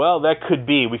 Well, that could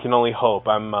be. We can only hope.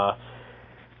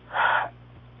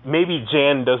 Maybe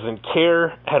Jan doesn't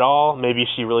care at all. Maybe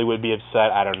she really would be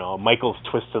upset. I don't know. Michael's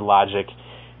twisted logic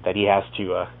that he has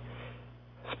to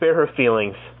spare her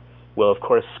feelings will, of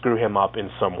course, screw him up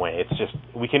in some way. It's just,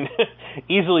 we can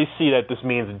easily see that this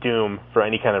means doom for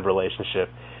any kind of relationship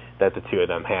that the two of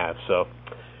them have. So,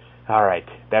 all right,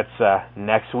 that's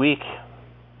next week.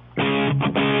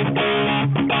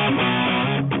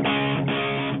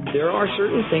 There are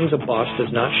certain things a boss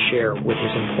does not share with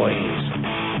his employees.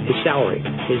 His salary,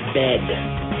 his bed,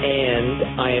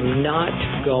 and I am not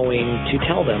going to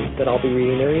tell them that I'll be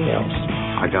reading their emails.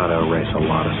 I gotta erase a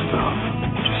lot of stuff.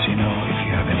 Just so you know, if you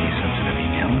have any sensitive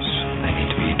emails, they need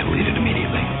to be deleted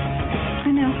immediately. I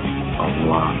know. A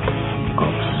lot of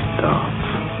stuff.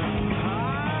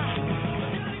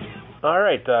 All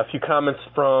right, a few comments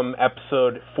from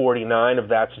episode 49 of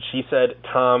That's What She Said.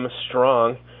 Tom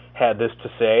Strong had this to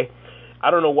say. I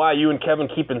don't know why you and Kevin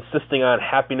keep insisting on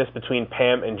happiness between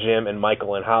Pam and Jim and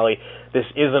Michael and Holly. This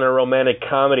isn't a romantic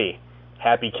comedy.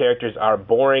 Happy characters are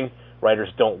boring. Writers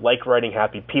don't like writing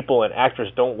happy people, and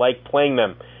actors don't like playing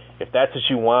them. If that's what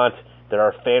you want, there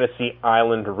are Fantasy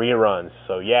Island reruns.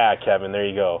 So yeah, Kevin, there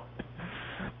you go.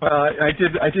 Well, I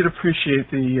did appreciate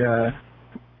the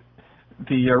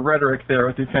rhetoric there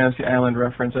with the Fantasy Island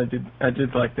reference. I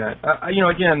did like that.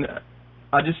 Again,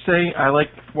 I'll just say I like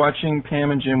watching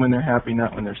Pam and Jim when they're happy,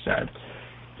 not when they're sad.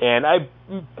 And I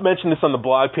mentioned this on the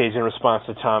blog page in response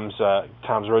to Tom's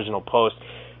original post.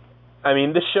 I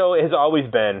mean, this show has always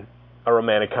been a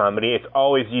romantic comedy. It's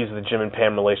always used the Jim and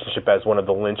Pam relationship as one of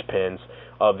the linchpins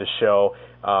of the show.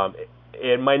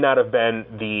 It might not have been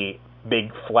the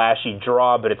big flashy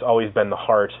draw, but it's always been the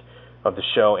heart of the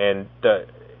show. And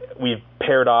we've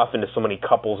paired off into so many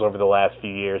couples over the last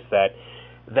few years that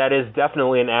is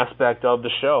definitely an aspect of the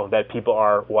show that people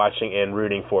are watching and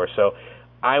rooting for. So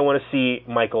I want to see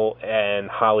Michael and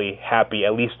Holly happy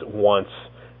at least once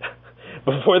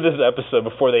before this episode,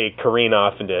 before they careen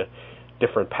off into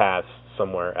different paths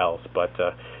somewhere else. But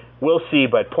we'll see.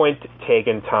 But point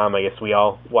taken, Tom. I guess we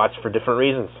all watch for different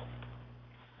reasons.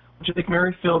 Jake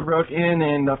Merrifield wrote in,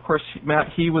 and of course, Matt,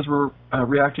 he was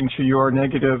reacting to your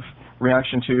negative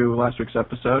reaction to last week's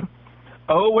episode.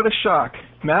 Oh, what a shock.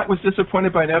 Matt was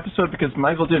disappointed by an episode because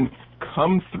Michael didn't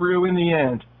come through in the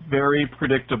end. Very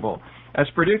predictable. As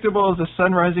predictable as the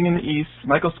sun rising in the east,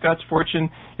 Michael Scott's fortune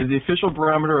is the official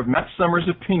barometer of Matt Summers'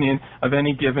 opinion of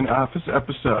any given Office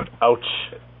episode. Ouch.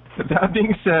 That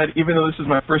being said, even though this is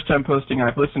my first time posting,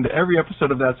 I've listened to every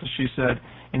episode of That's What She Said,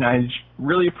 and I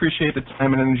really appreciate the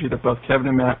time and energy that both Kevin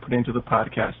and Matt put into the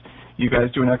podcast. You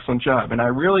guys do an excellent job, and I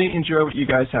really enjoy what you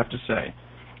guys have to say.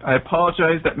 I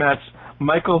apologize that Matt's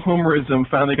Michael Homerism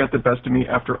finally got the best of me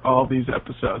after all these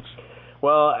episodes.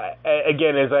 Well,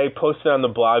 again, as I posted on the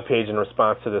blog page in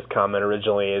response to this comment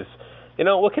originally is,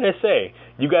 what can I say?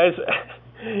 You guys,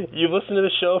 you've listened to the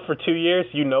show for 2 years.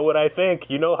 You know what I think.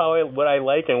 You know what I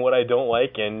like and what I don't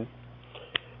like. And,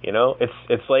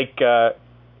 it's like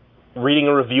reading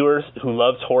a reviewer who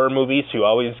loves horror movies, who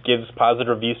always gives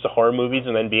positive reviews to horror movies,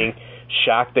 and then being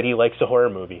shocked that he likes a horror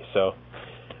movie. So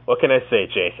what can I say,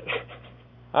 Jason?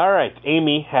 All right,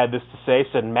 Amy had this to say,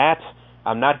 said, Matt,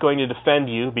 I'm not going to defend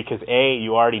you because A,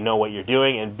 you already know what you're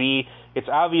doing, and B, it's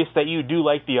obvious that you do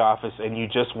like The Office and you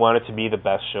just want it to be the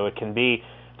best show it can be.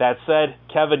 That said,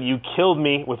 Kevin, you killed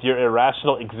me with your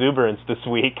irrational exuberance this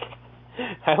week.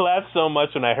 I laughed so much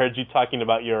when I heard you talking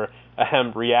about your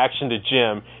reaction to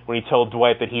Jim when he told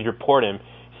Dwight that he'd report him.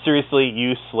 Seriously,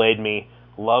 you slayed me.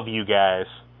 Love you guys.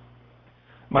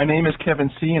 My name is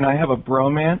Kevin C., and I have a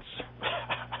bromance.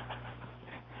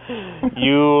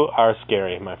 You are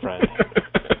scary, my friend.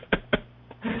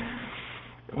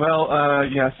 Well,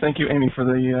 yes, thank you, Amy, for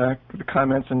the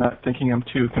comments and not thinking I'm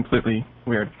too completely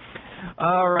weird.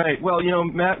 All right. Well,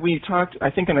 Matt, we talked, I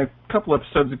think, in a couple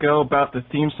episodes ago about the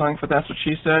theme song for That's What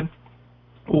She Said.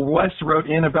 Well, Wes wrote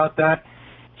in about that.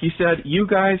 He said, "You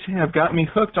guys have got me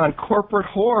hooked on Corporate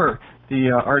Whore,"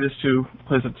 the artist who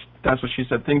plays the That's What She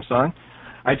Said theme song.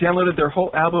 "I downloaded their whole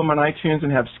album on iTunes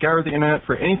and have scoured the internet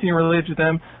for anything related to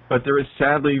them, but there is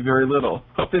sadly very little.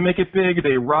 Hope they make it big.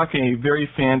 They rock in a very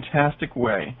fantastic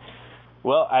way."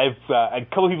 Well, I've a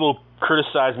couple of people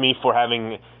criticized me for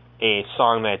having a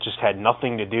song that just had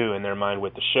nothing to do in their mind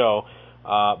with the show,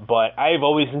 but I've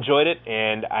always enjoyed it,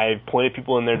 and I've pointed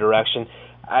people in their direction.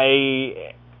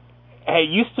 I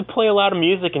used to play a lot of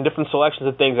music and different selections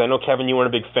of things. I know, Kevin, you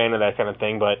weren't a big fan of that kind of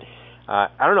thing, but I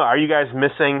don't know. Are you guys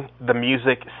missing the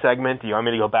music segment? Do you want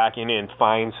me to go back in and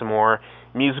find some more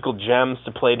musical gems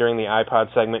to play during the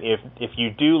iPod segment? If you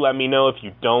do, let me know. If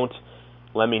you don't,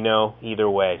 let me know. Either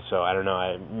way. So I don't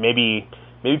know. Maybe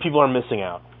people are missing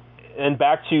out. And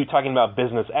back to talking about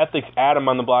business ethics, Adam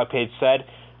on the blog page said,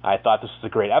 "I thought this was a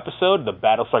great episode. The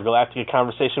Battlestar Galactica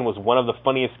conversation was one of the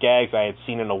funniest gags I had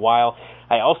seen in a while.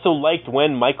 I also liked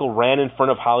when Michael ran in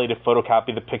front of Holly to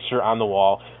photocopy the picture on the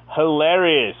wall.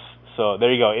 Hilarious." So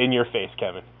there you go, in your face,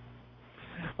 Kevin.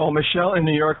 Well, Michelle in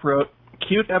New York wrote,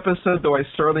 "Cute episode, though I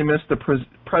sorely missed the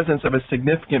presence of a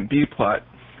significant B-plot.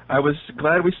 I was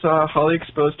glad we saw Holly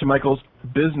exposed to Michael's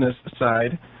business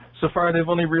side. So far, they've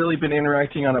only really been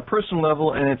interacting on a personal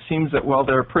level, and it seems that while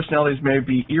their personalities may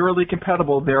be eerily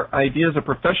compatible, their ideas of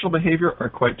professional behavior are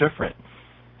quite different.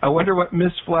 I wonder what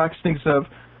Miss Flax thinks of,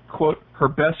 quote, her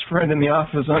best friend in the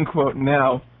office, unquote,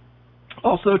 now.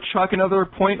 Also, chalk another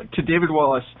point to David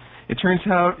Wallace. It turns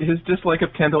out his dislike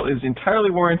of Kendall is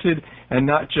entirely warranted and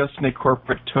not just in a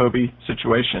corporate Toby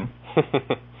situation."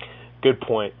 Good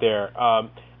point there.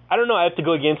 I don't know. I have to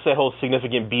go against that whole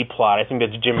significant B plot. I think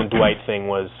that the Jim and Dwight thing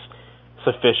was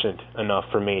sufficient enough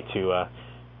for me to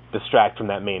distract from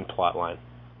that main plot line.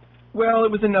 Well,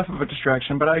 it was enough of a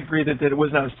distraction, but I agree that it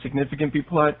was not a significant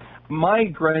B-plot. My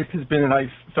gripe has been, and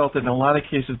I've felt that in a lot of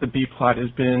cases, the B-plot has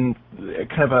been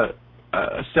kind of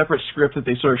a separate script that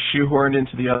they sort of shoehorned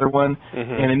into the other one.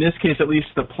 Mm-hmm. And in this case, at least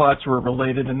the plots were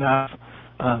related enough.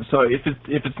 So if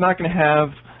it's not going to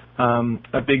have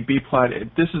a big B-plot,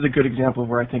 this is a good example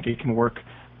where I think it can work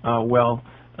well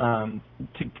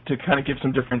to kind of give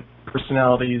some different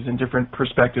personalities and different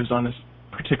perspectives on this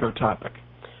particular topic.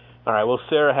 All right, well,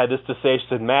 Sarah had this to say. She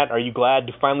said, "Matt, are you glad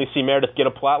to finally see Meredith get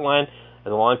a plot line?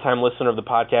 As a longtime listener of the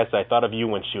podcast, I thought of you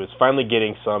when she was finally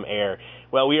getting some air."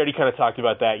 Well, we already kind of talked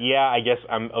about that. Yeah, I guess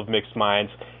I'm of mixed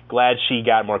minds. Glad she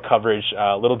got more coverage.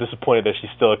 A little disappointed that she's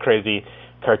still a crazy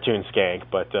cartoon skank,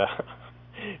 but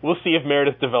we'll see if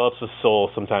Meredith develops a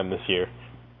soul sometime this year.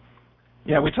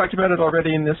 Yeah, we talked about it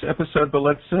already in this episode, but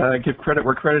let's give credit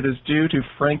where credit is due to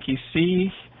Frankie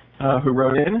C., who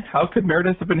wrote in, "How could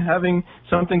Meredith have been having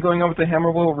something going on with the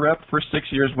Hammermill rep for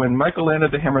 6 years when Michael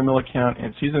landed the Hammermill account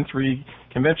in Season 3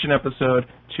 convention episode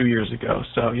 2 years ago?"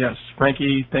 So, yes,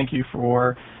 Frankie, thank you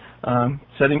for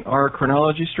setting our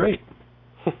chronology straight.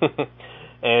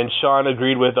 And Sean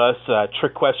agreed with us.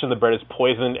 Trick question, the bread is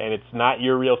poisoned, and it's not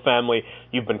your real family.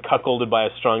 You've been cuckolded by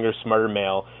a stronger, smarter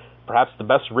male. Perhaps the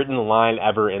best written line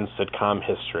ever in sitcom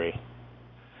history.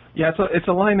 Yeah, it's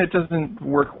a line that doesn't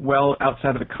work well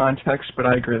outside of the context, but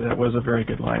I agree that was a very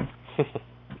good line.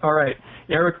 All right,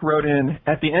 Eric wrote in,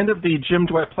 "At the end of the Jim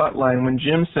Dwight plot line, when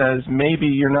Jim says, 'Maybe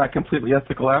you're not completely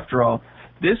ethical after all,'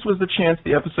 this was the chance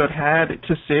the episode had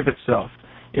to save itself.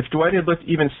 If Dwight had looked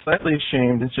even slightly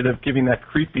ashamed instead of giving that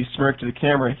creepy smirk to the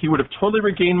camera, he would have totally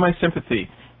regained my sympathy.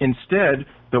 Instead,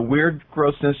 the weird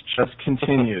grossness just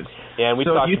continues." Yeah, and we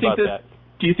talked about that.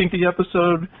 Do you think the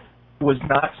episode was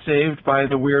not saved by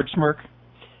the weird smirk?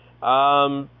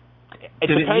 It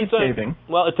depends on,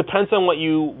 well, it depends on what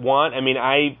you want. I mean,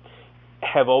 I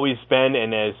have always been,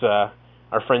 and as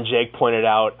our friend Jake pointed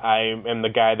out, I am the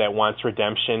guy that wants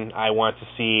redemption. I want to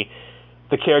see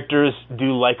the characters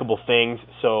do likable things.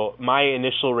 So my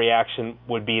initial reaction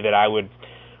would be that I would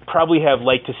probably have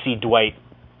liked to see Dwight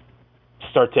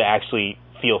start to actually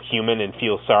feel human and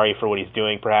feel sorry for what he's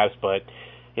doing, perhaps, but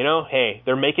you know, hey,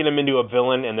 they're making him into a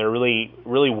villain, and they're really,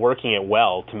 really working it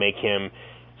well to make him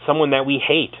someone that we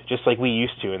hate, just like we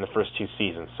used to in the first 2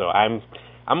 seasons. So I'm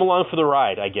along for the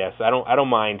ride, I guess. I don't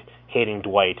mind hating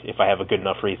Dwight if I have a good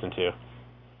enough reason to.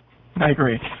 I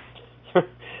agree.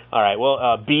 All right.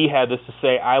 Well, B had this to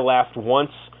say: "I laughed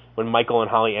once when Michael and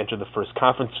Holly entered the first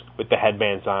conference with the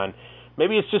headbands on.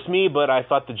 Maybe it's just me, but I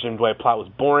thought the Jim Dwight plot was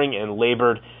boring and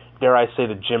labored. Dare I say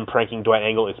the Jim pranking Dwight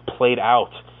angle is played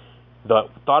out.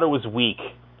 Thought it was weak.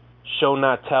 Show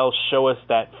not tell, show us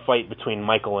that fight between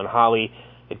Michael and Holly.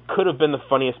 It could have been the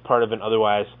funniest part of an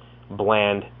otherwise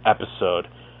bland episode."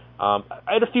 I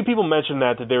had a few people mention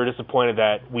that they were disappointed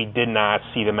that we did not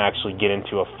see them actually get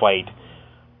into a fight.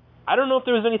 I don't know if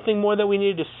there was anything more that we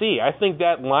needed to see. I think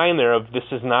that line there of "this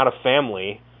is not a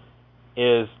family"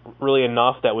 is really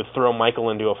enough that would throw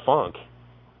Michael into a funk.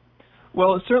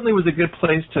 Well, it certainly was a good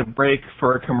place to break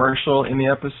for a commercial in the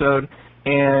episode,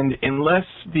 and unless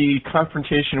the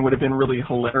confrontation would have been really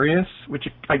hilarious, which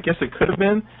I guess it could have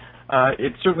been,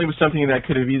 it certainly was something that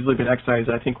could have easily been excised.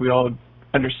 I think we all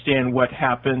understand what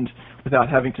happened without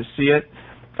having to see it.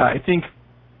 I think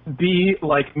B,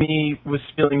 like me, was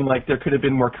feeling like there could have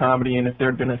been more comedy, and if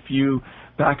there had been a few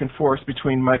back and forth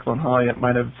between Michael and Holly, it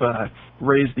might have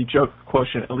raised the joke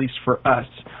quotient, at least for us.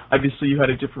 Obviously, you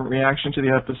had a different reaction to the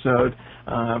episode,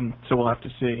 so we'll have to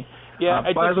see. Yeah.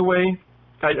 By the way,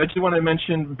 I do want to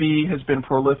mention B has been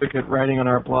prolific at writing on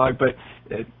our blog, but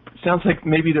it sounds like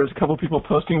maybe there's a couple people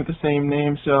posting with the same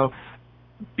name, so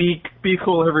be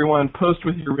cool, everyone. Post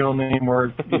with your real name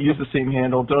or use the same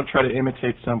handle. Don't try to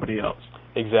imitate somebody else.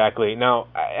 Exactly. Now,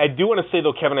 I do want to say,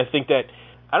 though, Kevin, I think that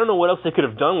I don't know what else they could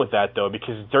have done with that, though,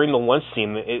 because during the lunch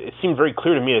scene, it seemed very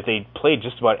clear to me that they played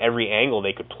just about every angle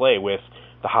they could play with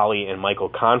the Holly and Michael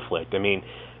conflict. I mean,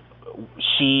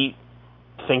 she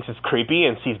thinks it's creepy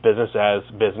and sees business as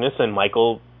business, and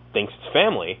Michael thinks it's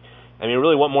family. I mean,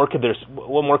 really, what more could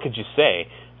you say?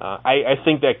 I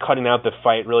think that cutting out the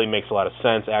fight really makes a lot of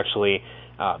sense, actually,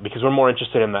 because we're more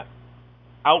interested in the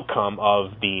outcome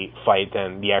of the fight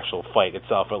than the actual fight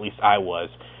itself. Or at least I was.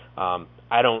 I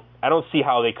don't see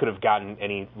how they could have gotten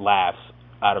any laughs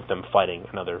out of them fighting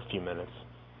another few minutes.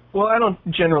 Well, I don't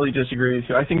generally disagree with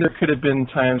you. I think there could have been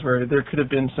times where there could have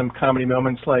been some comedy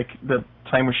moments, like the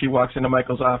time where she walks into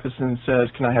Michael's office and says,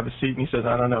 "Can I have a seat?" And he says,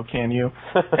 "I don't know, can you?"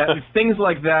 Things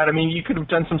like that. I mean, you could have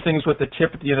done some things with the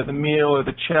tip at the end of the meal or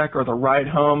the check or the ride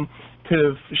home. Could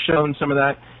have shown some of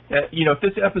that. If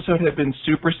this episode had been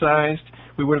supersized,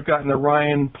 we would have gotten the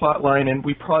Ryan plot line, and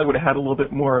we probably would have had a little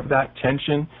bit more of that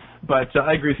tension. But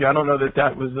I agree with you. I don't know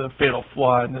that was a fatal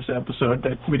flaw in this episode,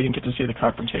 that we didn't get to see the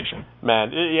confrontation.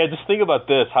 Man, yeah, just think about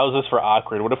this. How's this for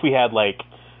awkward? What if we had, like,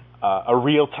 a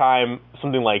real-time,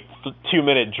 something like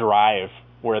 2-minute drive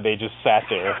where they just sat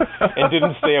there and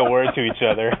didn't say a word to each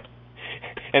other,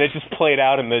 and it just played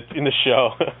out in the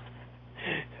show?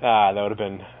 That would have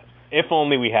been, if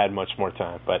only we had much more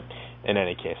time, but in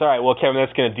any case. All right, well, Kevin,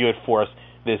 that's going to do it for us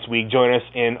this week. Join us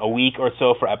in a week or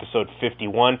so for episode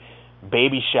 51.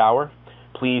 Baby shower.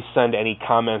 Please send any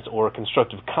comments or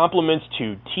constructive compliments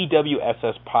to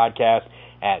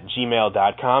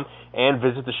twsspodcast@gmail.com and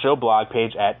visit the show blog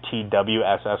page at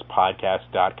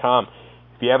twsspodcast.com.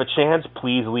 If you have a chance,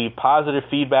 please leave positive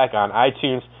feedback on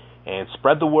iTunes and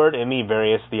spread the word in the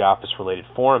various The Office-related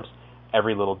forums.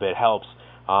 Every little bit helps.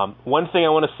 One thing I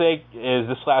want to say is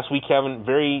this last week, Kevin,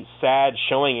 very sad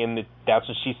showing in the That's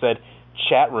What She Said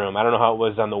chat room. I don't know how it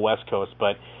was on the West Coast,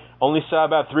 but only saw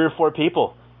about 3 or 4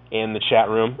 people in the chat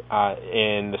room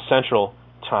in the Central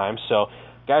Time. So,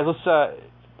 guys, let's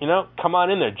come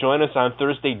on in there. Join us on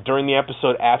Thursday during the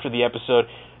episode, after the episode.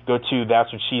 Go to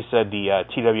That's What She Said, the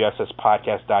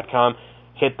twsspodcast.com.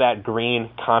 Hit that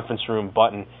green conference room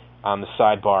button on the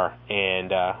sidebar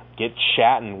and get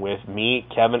chatting with me,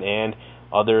 Kevin, and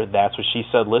other That's What She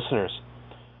Said listeners.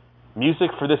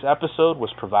 Music for this episode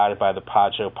was provided by the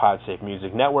Pod Show Podsafe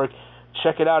Music Network.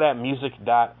 Check it out at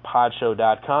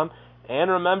music.podshow.com.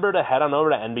 And remember to head on over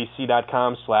to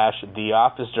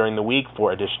nbc.com/theoffice during the week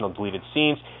for additional deleted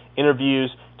scenes,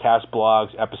 interviews, cast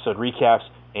blogs, episode recaps,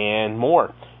 and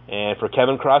more. And for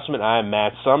Kevin Crossman, I'm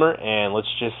Matt Summer, and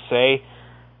let's just say,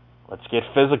 let's get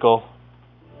physical.